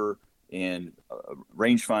checker and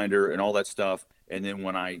rangefinder and all that stuff? And then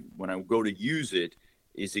when I go to use it,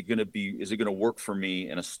 is it going to work for me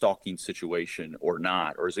in a stalking situation or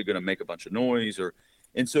not? Or is it going to make a bunch of noise?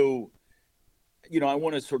 And so, I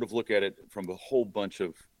want to sort of look at it from a whole bunch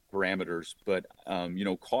of parameters, but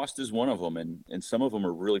cost is one of them, and some of them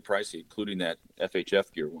are really pricey, including that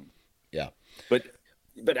FHF Gear one. Yeah. But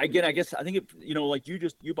again, I guess I think like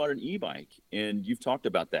you bought an e-bike and you've talked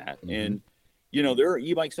about that, Mm-hmm. and there are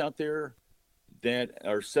e-bikes out there that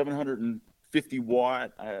are 750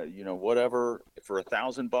 watt, whatever, for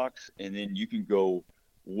 $1,000, and then you can go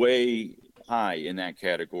way high in that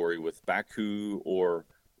category with Baku or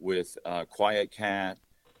with Quiet Cat,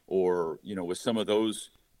 or with some of those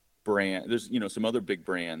brands. There's some other big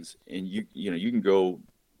brands, and you can go,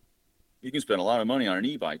 you can spend a lot of money on an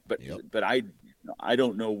e-bike, but Yep. I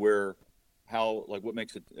don't know how, like, what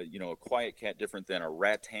makes it a Quiet Cat different than a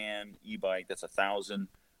Rattan e-bike that's 1,000,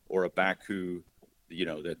 or a Baku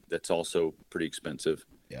that's also pretty expensive.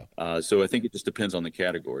 Yeah. So I think it just depends on the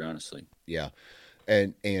category, honestly. Yeah.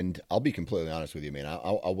 And I'll be completely honest with you, man.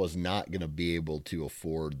 I was not going to be able to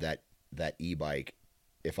afford that e-bike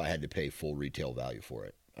if I had to pay full retail value for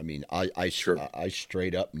it. I mean, Sure. I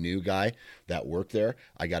straight up knew guy that worked there.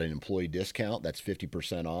 I got an employee discount that's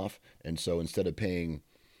 50% off, and so instead of paying,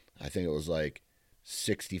 I think it was like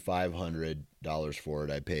 $6,500 for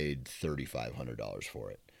it, I paid $3,500 for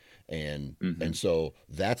it, and Hmm. so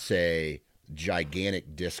that's a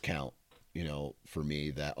gigantic discount, for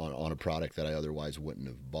me, that on a product that I otherwise wouldn't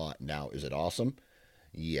have bought. Now, is it awesome?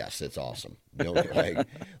 Yes, it's awesome.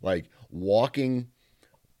 Like walking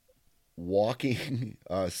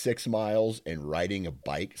 6 miles and riding a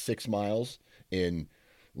bike 6 miles in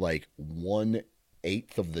like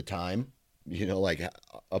 1/8 of the time. Like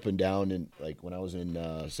up and down, and like when I was in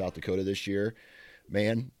South Dakota this year,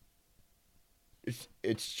 man,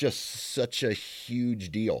 it's just such a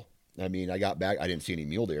huge deal. I mean, I got back. I didn't see any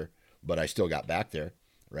mule deer, but I still got back there,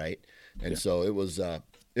 right? And Yeah. so it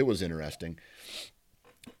was interesting.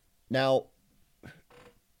 Now,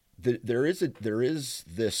 there is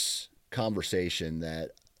this conversation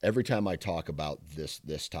that every time I talk about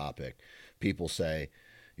this topic, people say,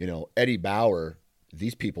 Eddie Bauer,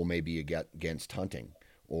 these people may be against hunting,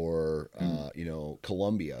 or Mm.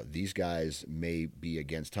 Columbia, these guys may be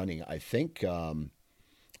against hunting. I think,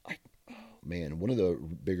 man, one of the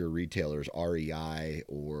bigger retailers, REI,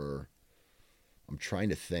 or I'm trying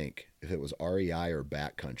to think if it was REI or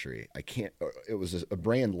Backcountry. I can't. It was a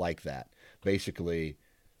brand like that. Basically,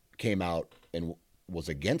 came out and was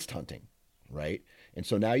against hunting, right? And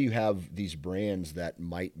so now you have these brands that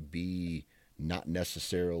might be not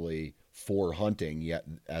necessarily for hunting, yet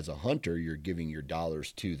as a hunter, you're giving your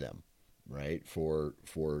dollars to them, right? For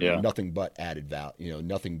Yeah. nothing but added value,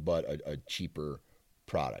 nothing but a cheaper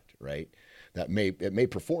product, right? It may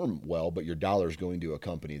perform well, but your dollar's going to a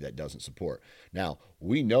company that doesn't support. Now,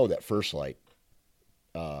 we know that First Light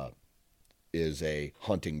is a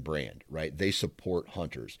hunting brand, right? They support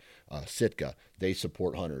hunters. Sitka, they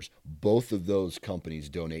support hunters. Both of those companies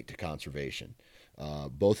donate to conservation.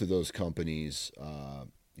 Both of those companies,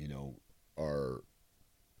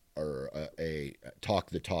 are a talk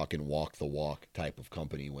the talk and walk the walk type of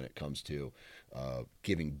company when it comes to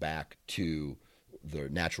giving back to the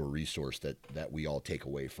natural resource that we all take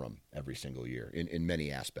away from every single year in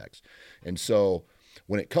many aspects. And so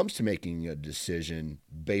when it comes to making a decision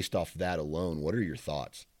based off that alone, what are your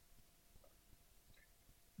thoughts?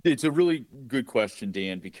 It's a really good question,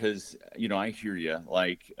 Dan, because I hear you.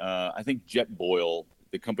 Like, I think Jetboil,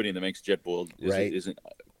 the company that makes Jetboil, Right, isn't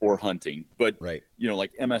for hunting, but right.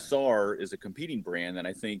 like MSR is a competing brand, and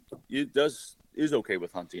I think it is okay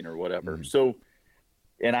with hunting or whatever. Mm-hmm. So,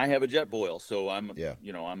 and I have a Jetboil, so Yeah.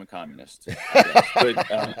 I'm a communist, I guess.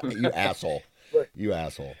 But You asshole. but You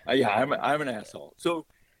asshole. yeah, I'm an asshole. So,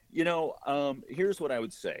 here's what I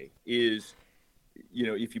would say is,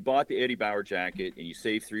 if you bought the Eddie Bauer jacket and you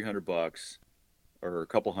save $300 or a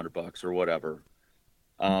couple $100 or whatever,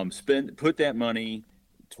 put that money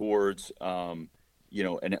towards an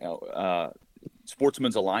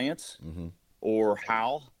Sportsman's Alliance Mm-hmm. or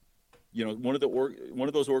HAL, one of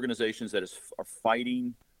those organizations that are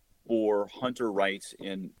fighting for hunter rights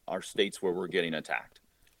in our states where we're getting attacked.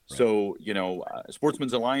 Right. So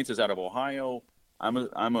Sportsman's Alliance is out of Ohio. I'm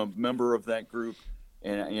a member of that group,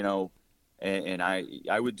 and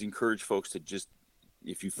I would encourage folks to just,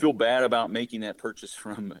 if you feel bad about making that purchase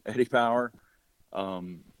from Eddie Power,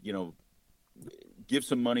 you know, give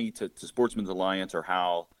some money to Sportsman's Alliance or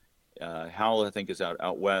Hal. Hal, I think, is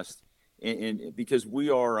out west, and because we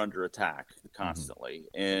are under attack Mm-hmm. constantly,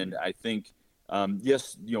 and I think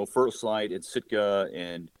yes, First Light and Sitka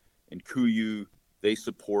and Kuyu, they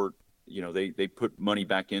support. They put money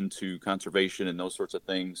back into conservation and those sorts of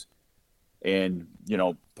things. And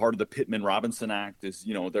part of the Pittman Robinson Act is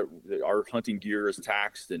that our hunting gear is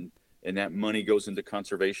taxed, and that money goes into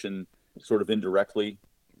conservation sort of indirectly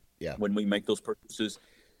Yeah. when we make those purchases.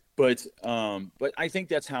 But I think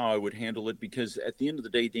that's how I would handle it, because at the end of the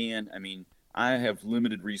day, Dan, I mean, I have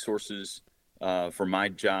limited resources for my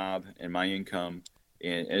job and my income,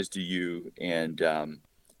 and as do you, and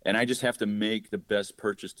I just have to make the best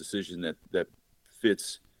purchase decision that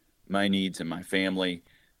fits my needs and my family.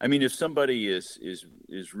 I mean, if somebody is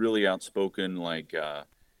really outspoken, like then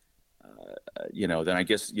I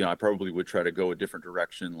guess I probably would try to go a different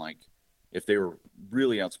direction. Like if they were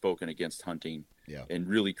really outspoken against hunting Yeah. and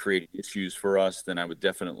really creating issues for us, then I would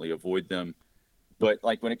definitely avoid them. But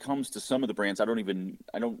like when it comes to some of the brands, I don't know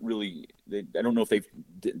if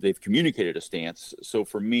they've communicated a stance. So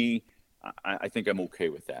for me, I think I'm okay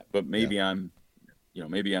with that. But Yeah.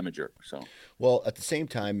 maybe I'm a jerk. So Well, at the same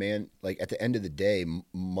time, man, like at the end of the day,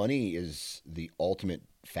 money is the ultimate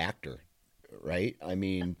factor, right? I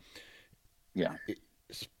mean, yeah. it,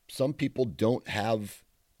 some people don't have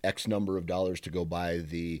X number of dollars to go buy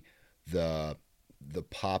the the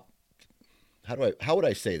pop. How would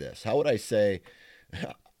I say this? How would I say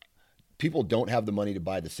people don't have the money to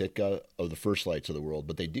buy the Sitka or the First Lights of the world,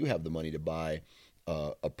 but they do have the money to buy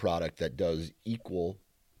a product that does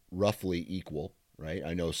roughly equal. Right.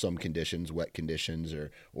 I know some conditions, wet conditions,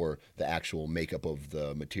 or the actual makeup of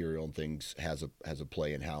the material and things has a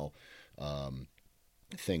play in how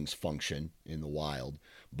things function in the wild.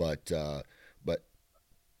 But the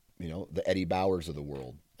Eddie Bowers of the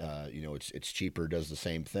world, it's cheaper, does the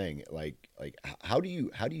same thing. Like how do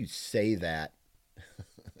you say that?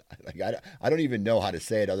 Like I don't even know how to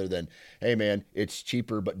say it other than, hey man, it's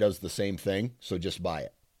cheaper but does the same thing, so just buy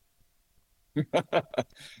it.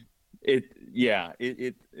 It yeah,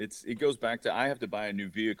 it goes back to, I have to buy a new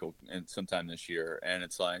vehicle and sometime this year, and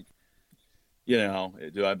it's like,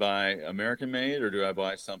 do I buy American made or do I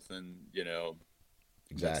buy something, that's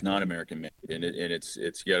Exactly. not American made? It's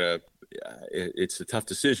a tough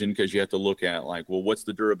decision, because you have to look at, like, well, what's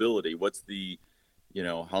the durability? What's the,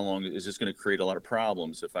 how long is this going to create a lot of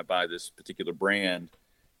problems if I buy this particular brand?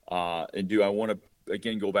 And do I want to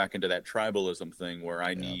again go back into that tribalism thing where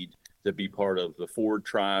I Yeah. need to be part of the Ford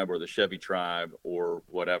tribe or the Chevy tribe or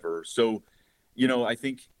whatever? So, I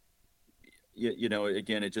think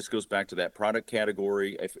again, it just goes back to that product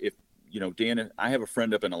category. If Dan, I have a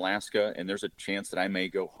friend up in Alaska, and there's a chance that I may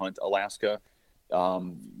go hunt Alaska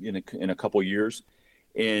in a couple years,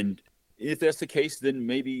 and if that's the case, then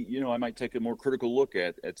maybe I might take a more critical look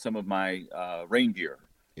at some of my rain gear,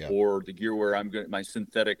 Yeah. or the gear where I'm going, my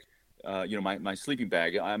synthetic, my sleeping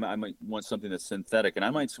bag. I might want something that's synthetic, and I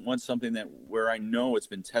might want something that where I know it's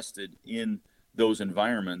been tested in those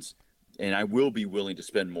environments, and I will be willing to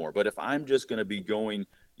spend more. But if I'm just going to be going,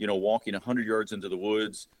 walking 100 yards into the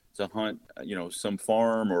woods to hunt, some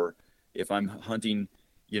farm, or if I'm hunting,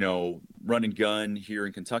 run and gun here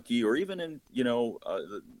in Kentucky, or even in,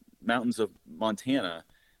 the mountains of Montana,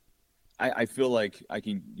 I feel like I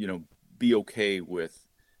can, be okay with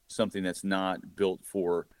something that's not built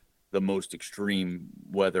for the most extreme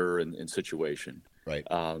weather and situation. Right.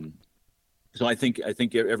 Um, so I think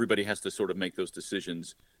everybody has to sort of make those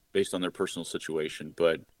decisions based on their personal situation.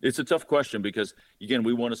 But it's a tough question because again,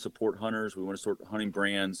 we want to support hunters, we want to support hunting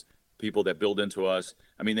brands, people that build into us.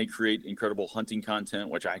 I mean, they create incredible hunting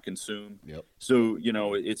content, which I consume. Yep. So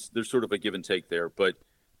it's there's sort of a give and take there. But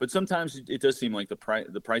sometimes it does seem like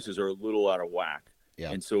the prices are a little out of whack,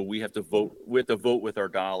 Yeah. and so we have to vote. We have to vote with our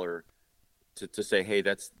dollar to say, hey,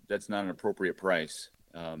 that's not an appropriate price.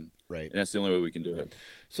 Right. And that's the only way we can do it.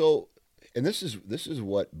 So, and this is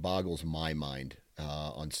what boggles my mind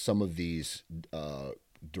on some of these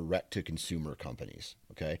direct to consumer companies.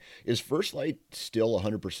 Okay, is First Light still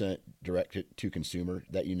 100% direct to consumer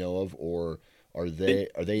that you know of, or are they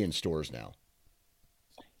in stores now?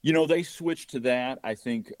 They switched to that, I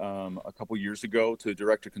think, a couple years ago to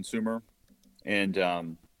direct to consumer. And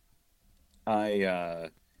I,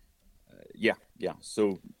 yeah.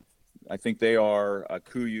 So I think they are,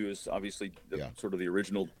 Kuyu is obviously Yeah. sort of the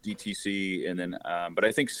original DTC. And then, but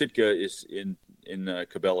I think Sitka is in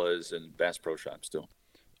Cabela's and Bass Pro Shop still.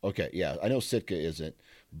 Okay, yeah, I know Sitka isn't,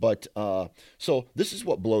 but so this is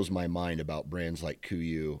what blows my mind about brands like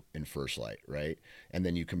Kuyu and First Light, right? And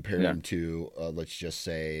then you compare Yeah. them to, let's just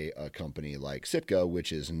say, a company like Sitka,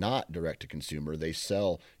 which is not direct to consumer; they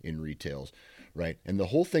sell in retails, right? And the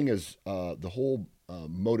whole thing is the whole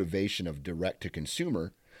motivation of direct to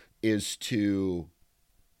consumer is to,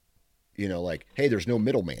 like, hey, there's no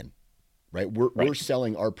middleman, right? We're Right.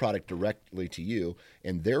 selling our product directly to you,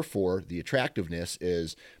 and therefore the attractiveness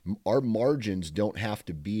is our margins don't have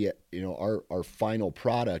to be, our final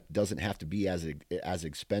product doesn't have to be as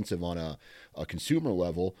expensive on a consumer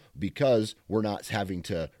level because we're not having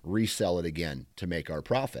to resell it again to make our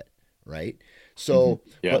profit, right? Hmm. So,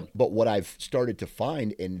 Yeah. but what I've started to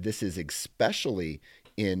find, and this is especially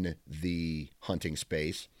in the hunting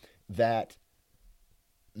space, that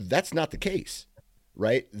that's not the case,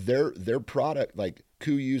 right? Their product, like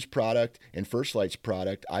Kuyu's product and First Light's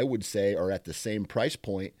product, I would say are at the same price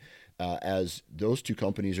point as those two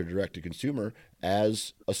companies are direct to consumer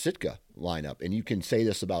as a Sitka lineup. And you can say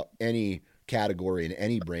this about any category in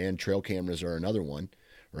any brand. Trail cameras are another one,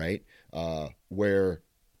 right? Where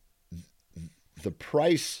the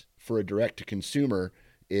price for a direct to consumer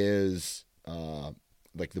is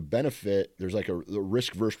like the benefit, there's like a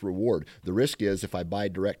risk versus reward. The risk is if I buy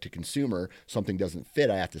direct to consumer, something doesn't fit,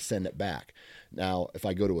 I have to send it back. Now, if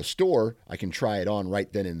I go to a store, I can try it on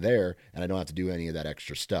right then and there, and I don't have to do any of that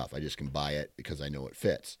extra stuff. I just can buy it because I know it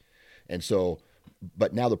fits. And so,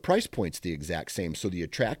 but now the price point's the exact same. So the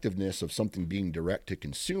attractiveness of something being direct to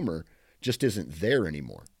consumer just isn't there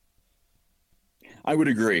anymore. I would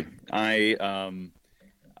agree.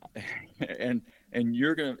 And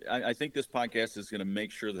you're gonna. I think this podcast is gonna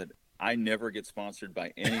make sure that I never get sponsored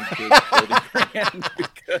by any big clothing brand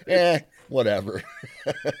because, Whatever.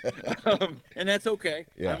 and that's okay.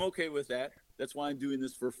 Yeah. I'm okay with that. That's why I'm doing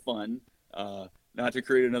this for fun, not to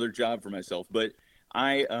create another job for myself. But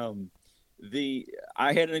I,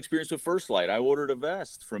 I had an experience with First Light. I ordered a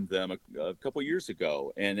vest from them a couple years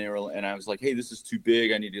ago, and I was like, hey, this is too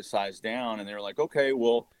big. I need to size down. And they were like, okay,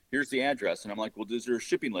 well, here's the address. And I'm like, well, is there a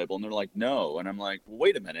shipping label? And they're like, no. And I'm like, well,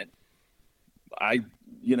 wait a minute.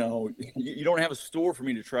 You don't have a store for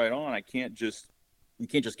me to try it on. You can't just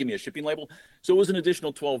give me a shipping label. So it was an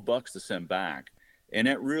additional $12 to send back. And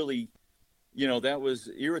that really, that was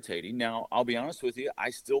irritating. Now, I'll be honest with you. I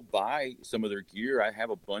still buy some of their gear. I have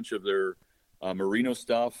a bunch of their merino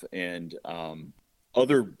stuff and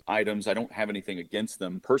other items. I don't have anything against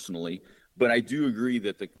them personally, but I do agree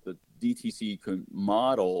that the DTC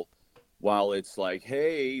model, while it's like,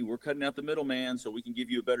 hey, we're cutting out the middleman so we can give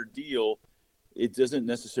you a better deal, it doesn't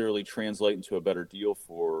necessarily translate into a better deal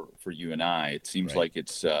for you and I. It seems Right. like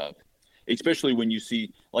it's especially when you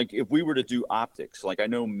see, like, if we were to do optics, like I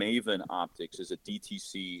know Maven Optics is a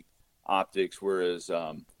DTC optics, whereas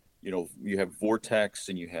you have Vortex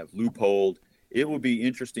and you have Loophole. It would be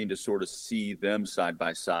interesting to sort of see them side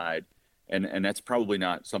by side, and that's probably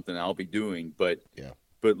not something I'll be doing, but Yeah.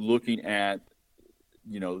 looking at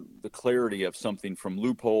the clarity of something from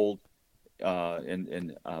Loophole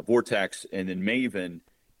and Vortex and then Maven,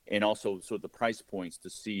 and also sort of the price points to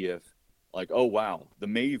see if, like, oh wow, the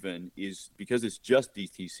Maven is, because it's just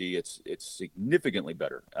DTC, it's significantly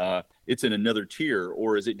better. It's in another tier,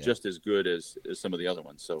 or is it Yeah. just as good as some of the other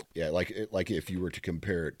ones? So Yeah, like if you were to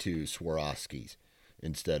compare it to Swarovski's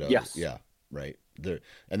instead of, yes. yeah, right.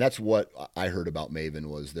 And that's what I heard about Maven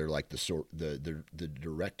was they're like the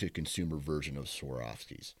direct to consumer version of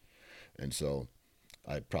Swarovski's. And so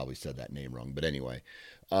I probably said that name wrong, but anyway,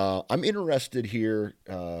 I'm interested here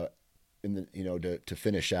in the to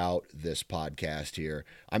finish out this podcast here.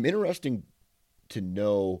 I'm interested to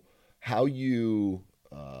know how you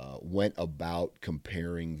went about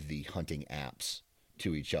comparing the hunting apps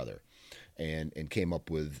to each other, and came up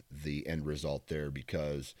with the end result there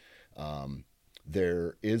because.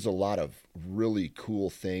 There is a lot of really cool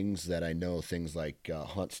things that I know things like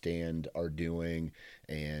Hunt Stand are doing,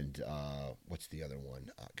 and what's the other one?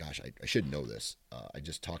 Gosh, I should know this. I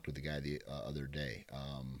just talked with the guy the other day.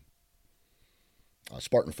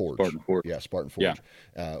 Spartan Forge. Spartan Forge. Yeah, Spartan Yeah.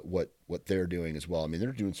 Forge. What they're doing as well. I mean,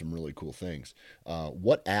 they're doing some really cool things.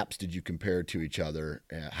 What apps did you compare to each other?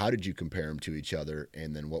 How did you compare them to each other?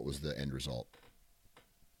 And then what was the end result?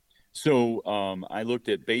 So I looked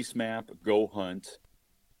at Basemap, Go Hunt,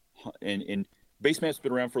 and Basemap's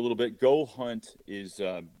been around for a little bit. Go Hunt is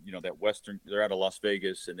that Western. They're out of Las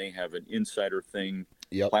Vegas, and they have an insider thing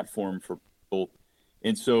platform for people,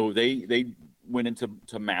 and so they went into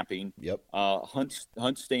mapping. Yep.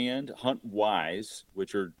 Hunt Stand, Hunt Wise,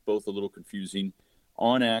 which are both a little confusing,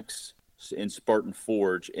 OnX and Spartan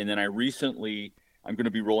Forge, and then I'm going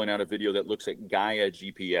to be rolling out a video that looks at Gaia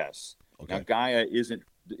GPS. Okay. Now Gaia isn't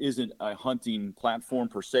a hunting platform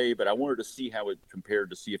per se, but I wanted to see how it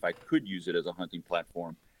compared to see if I could use it as a hunting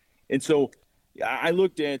platform. And so I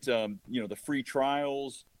looked at the free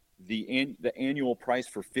trials, the annual price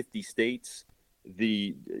for 50 states,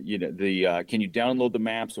 the can you download the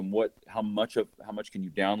maps and how much can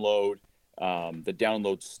you download, the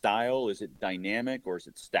download style, is it dynamic or is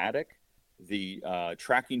it static, the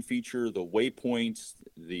tracking feature, the waypoints,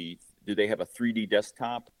 do they have a 3D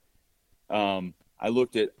desktop? I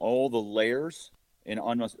looked at all the layers, and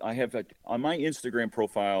on my Instagram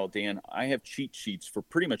profile, Dan, I have cheat sheets for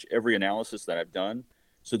pretty much every analysis that I've done,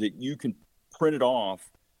 so that you can print it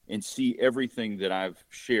off and see everything that I've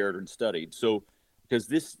shared and studied. So, because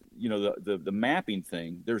this, the mapping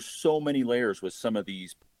thing, there's so many layers with some of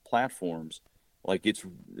these platforms, like it's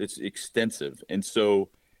extensive, and so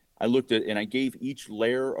I looked at and I gave each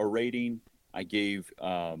layer a rating. I gave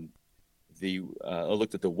I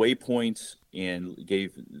looked at the waypoints and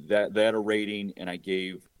gave that a rating, and I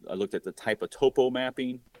looked at the type of topo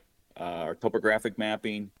mapping or topographic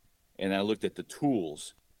mapping, and I looked at the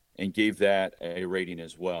tools and gave that a rating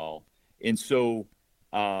as well. And so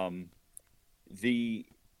what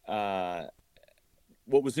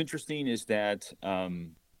was interesting is that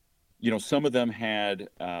some of them had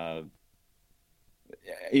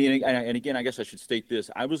and again, I guess I should state this.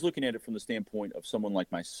 I was looking at it from the standpoint of someone like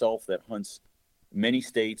myself that hunts many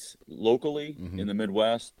states locally in the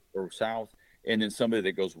Midwest or South, and then somebody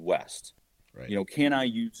that goes west. Right. Can I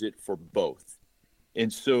use it for both?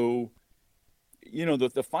 And so,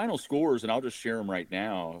 the final scores, and I'll just share them right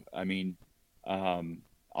now. I mean,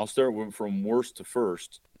 I'll start from worst to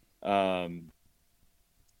first. Let's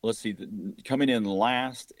see, coming in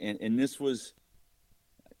last, and this was,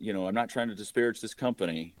 I'm not trying to disparage this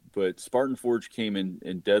company, but Spartan Forge came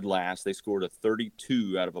in dead last. They scored a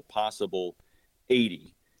 32 out of a possible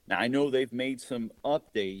 80. Now, I know they've made some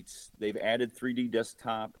updates. They've added 3D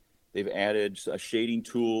desktop. They've added a shading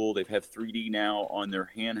tool. They have 3D now on their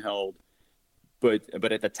handheld. But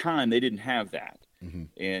at the time, they didn't have that. Mm-hmm.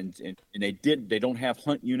 And they don't have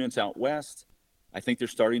hunt units out west. I think they're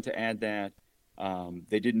starting to add that.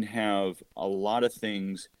 They didn't have a lot of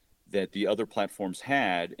things that the other platforms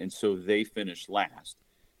had, and so they finished last.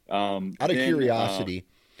 Out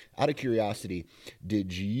of curiosity,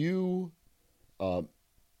 did you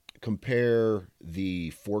compare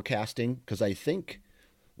the forecasting? Because I think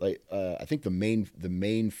the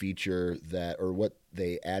main feature that, or what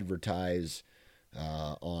they advertise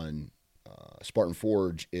on Spartan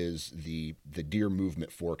Forge, is the deer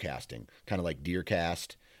movement forecasting, kind of like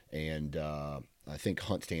DeerCast, and I think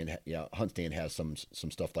Hunt Stand has some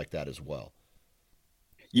stuff like that as well.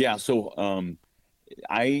 Yeah, so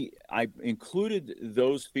I included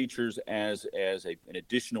those features as an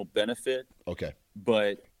additional benefit. Okay.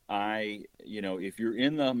 But if you're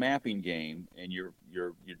in the mapping game and you're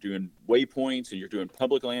doing waypoints and you're doing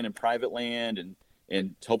public land and private land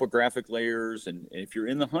and topographic layers, and if you're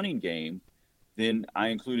in the hunting game, then I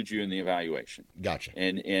included you in the evaluation. Gotcha.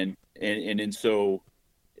 And so,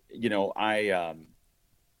 the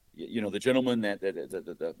gentleman that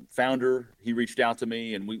the founder, he reached out to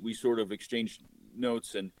me, and we sort of exchanged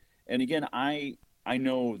notes. And again, I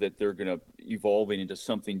know that they're going to evolving into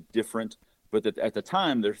something different, but that at the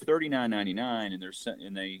time they're $39.99,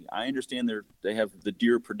 and I understand they have the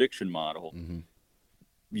deer prediction model, and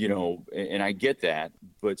I get that,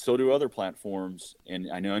 but so do other platforms.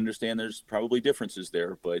 And I understand there's probably differences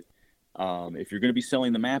there, but If you're going to be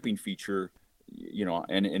selling the mapping feature,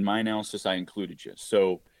 and in my analysis, I included you.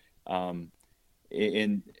 So, um,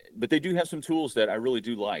 and but they do have some tools that I really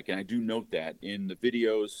do like, and I do note that in the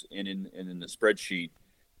videos and in the spreadsheet.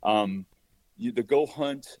 Um, the Go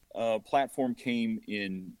Hunt platform came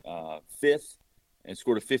in fifth and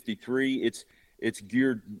scored a 53. It's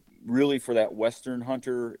geared really for that Western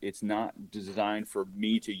hunter. It's not designed for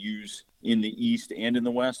me to use in the East and in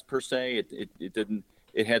the West per se. It didn't.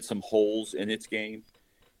 It had some holes in its game.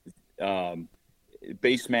 Um,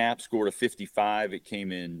 Base map scored a 55. It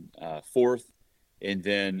came in fourth, and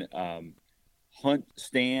then Hunt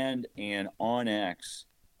Stand and OnX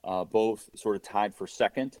both sort of tied for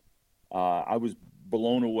second. I was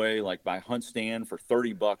blown away, like by Hunt Stand for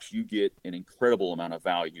 $30, you get an incredible amount of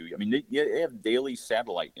value. I mean, they have daily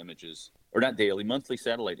satellite images, or not daily, monthly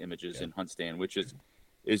satellite images in Hunt Stand, which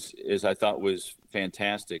is I thought was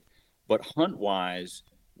fantastic. But Hunt Wise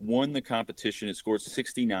won the competition. It scored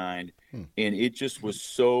 69, and it just was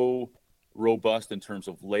so robust in terms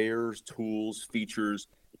of layers, tools, features,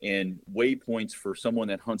 and waypoints for someone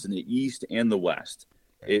that hunts in the East and the West.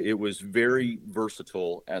 It was very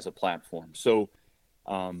versatile as a platform. So,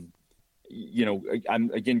 I'm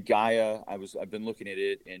again Gaia. I've been looking at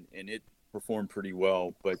it, and it performed pretty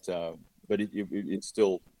well, but it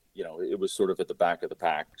still, it was sort of at the back of the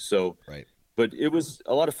pack. So, right. But it was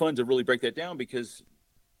a lot of fun to really break that down, because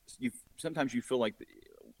sometimes you feel like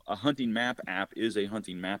a hunting map app is a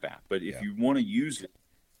hunting map app, but if you want to use it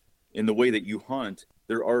in the way that you hunt,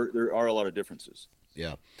 there are a lot of differences.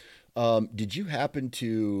 Yeah. Did you happen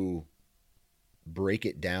to break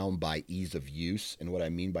it down by ease of use? And what I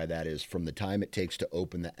mean by that is from the time it takes to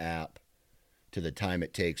open the app to the time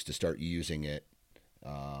it takes to start using it,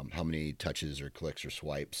 how many touches or clicks or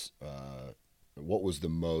swipes, what was the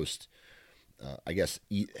most,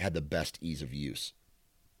 had the best ease of use?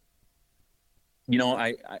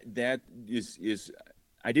 I that is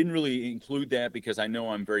I didn't really include that because I know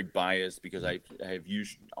I'm very biased because I have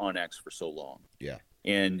used OnX for so long. Yeah.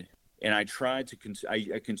 And I tried to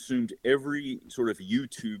I consumed every sort of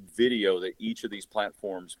YouTube video that each of these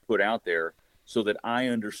platforms put out there so that I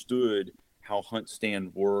understood how Hunt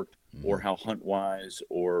Stand worked, or how HuntWise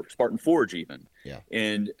or Spartan Forge even. Yeah.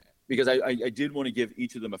 And because I did want to give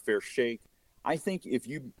each of them a fair shake. I think if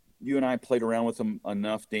you and I played around with them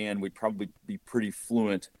enough, Dan, we'd probably be pretty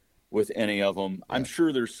fluent with any of them. Yeah. I'm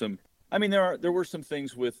sure there's some. I mean, there were some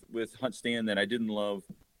things with Hunt Stand that I didn't love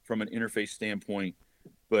from an interface standpoint,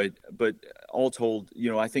 but all told,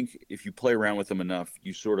 I think if you play around with them enough,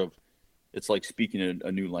 you sort of, it's like speaking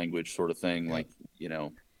a new language sort of thing. Yeah. Like,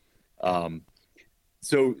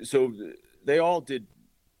 so they all did,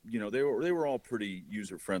 they were all pretty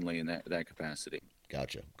user friendly in that capacity.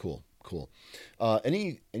 Gotcha. Cool.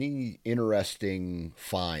 Any interesting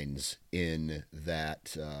finds in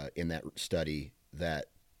that study that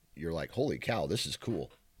you're like, holy cow, this is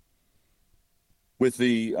cool? With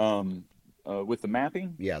the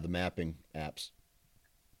mapping? Yeah, the mapping apps.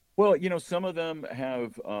 Well, some of them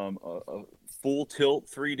have a full tilt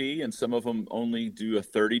 3D, and some of them only do a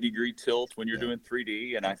 30-degree tilt when you're doing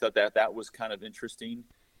 3D. And I thought that was kind of interesting.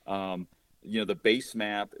 The base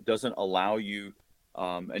map doesn't allow you,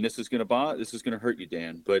 and this is going to hurt you,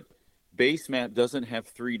 Dan, but base map doesn't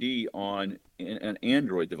have 3D on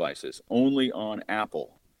Android devices, only on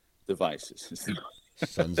Apple devices.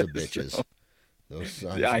 Sons of bitches. So, those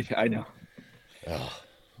sons. I know. Oh,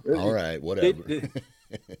 all right, whatever.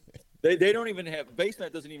 They don't even have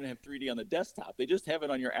BaseMap doesn't even have 3D on the desktop. They just have it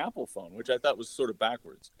on your Apple phone, which I thought was sort of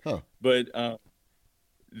backwards. Huh. But I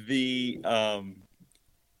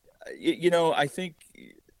think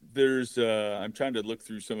there's. I'm trying to look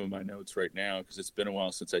through some of my notes right now because it's been a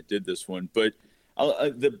while since I did this one. But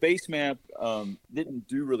the BaseMap didn't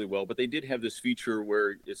do really well, but they did have this feature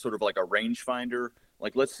where it's sort of like a rangefinder.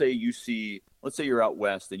 Like let's say you're out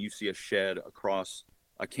west and you see a shed across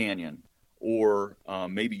a canyon, or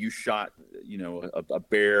maybe you shot, a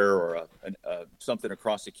bear or something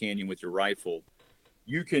across the canyon with your rifle.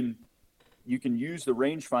 You can use the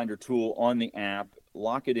rangefinder tool on the app,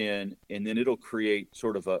 lock it in, and then it'll create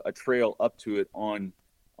sort of a trail up to it on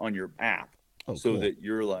your app. Oh, so cool. that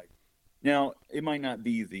you're like, now it might not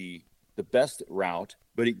be the best route,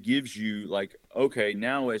 but it gives you like, okay,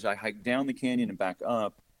 now as I hike down the canyon and back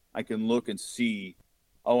up, I can look and see,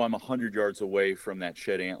 oh, I'm 100 yards away from that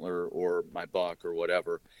shed antler or my buck or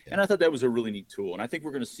whatever. Yeah. And I thought that was a really neat tool. And I think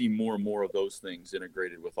we're going to see more and more of those things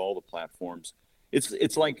integrated with all the platforms.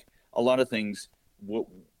 It's like a lot of things, what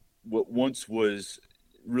once was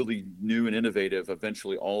really new and innovative,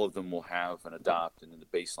 eventually all of them will have and adopt, and then the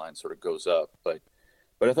baseline sort of goes up. But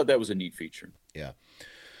I thought that was a neat feature. Yeah.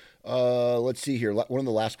 Let's see here. One of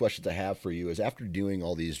the last questions I have for you is, after doing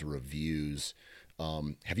all these reviews,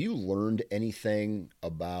 have you learned anything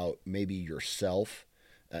about maybe yourself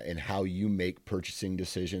and how you make purchasing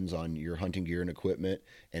decisions on your hunting gear and equipment,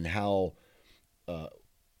 and how uh,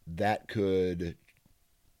 that could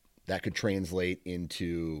translate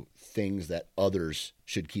into things that others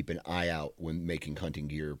should keep an eye out when making hunting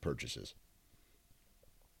gear purchases?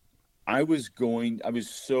 I was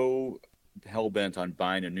so hell bent on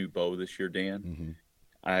buying a new bow this year, Dan. Mm-hmm.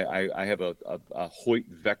 I have a Hoyt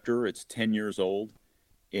Vector. It's 10 years old,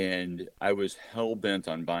 and I was hell bent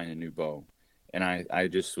on buying a new bow. And I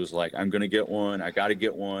just was like, I'm going to get one. I got to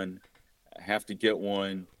get one. I have to get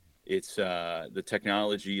one. It's the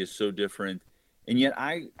technology is so different. And yet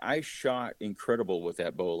I shot incredible with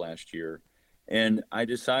that bow last year. And I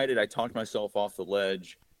decided, I talked myself off the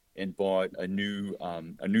ledge and bought a new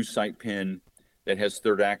sight pin that has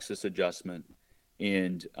third axis adjustment.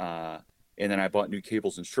 And then I bought new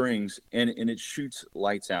cables and strings, and it shoots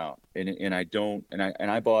lights out.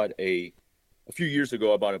 I bought a few years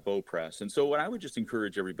ago, I bought a bow press. And so what I would just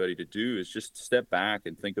encourage everybody to do is just step back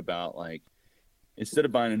and think about, like, instead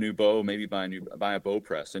of buying a new bow, maybe buy a bow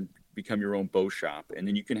press and become your own bow shop. And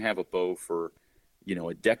then you can have a bow for,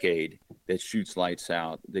 a decade that shoots lights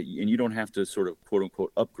out, and you don't have to sort of quote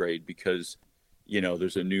unquote upgrade because,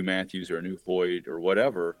 there's a new Matthews or a new Hoyt or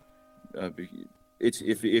whatever. It's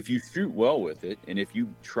if you shoot well with it, and if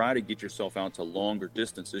you try to get yourself out to longer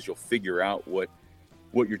distances, you'll figure out what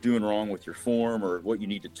you're doing wrong with your form or what you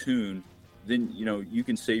need to tune. Then you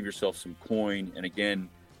can save yourself some coin. And again,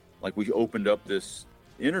 like we opened up this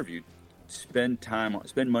interview, spend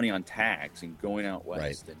money on tags and going out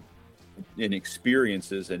west, right, and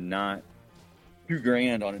experiences, and not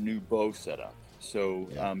 $2,000 on a new bow setup. So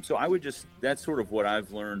yeah. So I would that's sort of what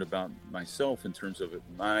I've learned about myself in terms of it.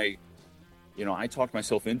 I talked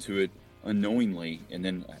myself into it unknowingly, and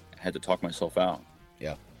then I had to talk myself out.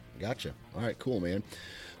 Yeah. Gotcha. All right, cool, man.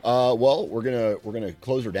 Well, we're gonna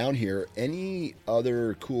close her down here. Any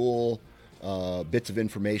other cool bits of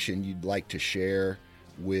information you'd like to share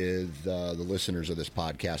with the listeners of this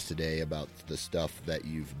podcast today about the stuff that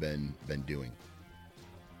you've been doing?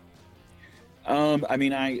 I'm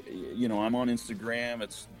on Instagram.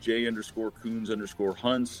 It's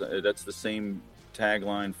J_Coons_hunts. That's the same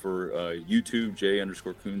tagline for YouTube,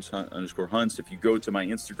 J_Coons_hunts. If you go to my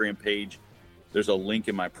Instagram page, there's a link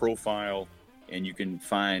in my profile, and you can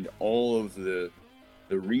find all of the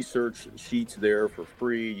research sheets there for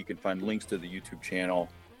free. You can find links to the YouTube channel.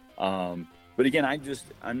 But again,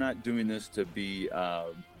 I'm not doing this to be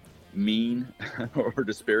mean or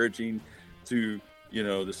disparaging to,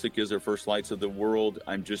 the Sick Is Their First Lights of the world.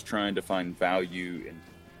 I'm just trying to find value in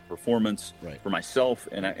performance, right, for myself.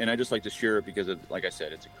 And I just like to share it because, like I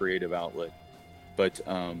said, it's a creative outlet. But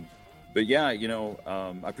yeah,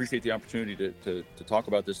 I appreciate the opportunity to talk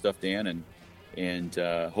about this stuff, Dan, and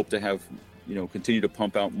hope to have, continue to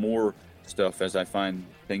pump out more stuff as I find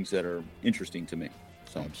things that are interesting to me.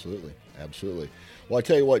 So. Absolutely. Well, I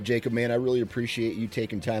tell you what, Jacob, man, I really appreciate you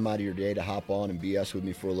taking time out of your day to hop on and BS with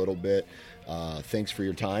me for a little bit. Thanks for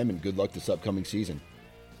your time, and good luck this upcoming season.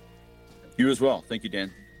 You as well. Thank you,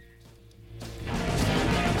 Dan.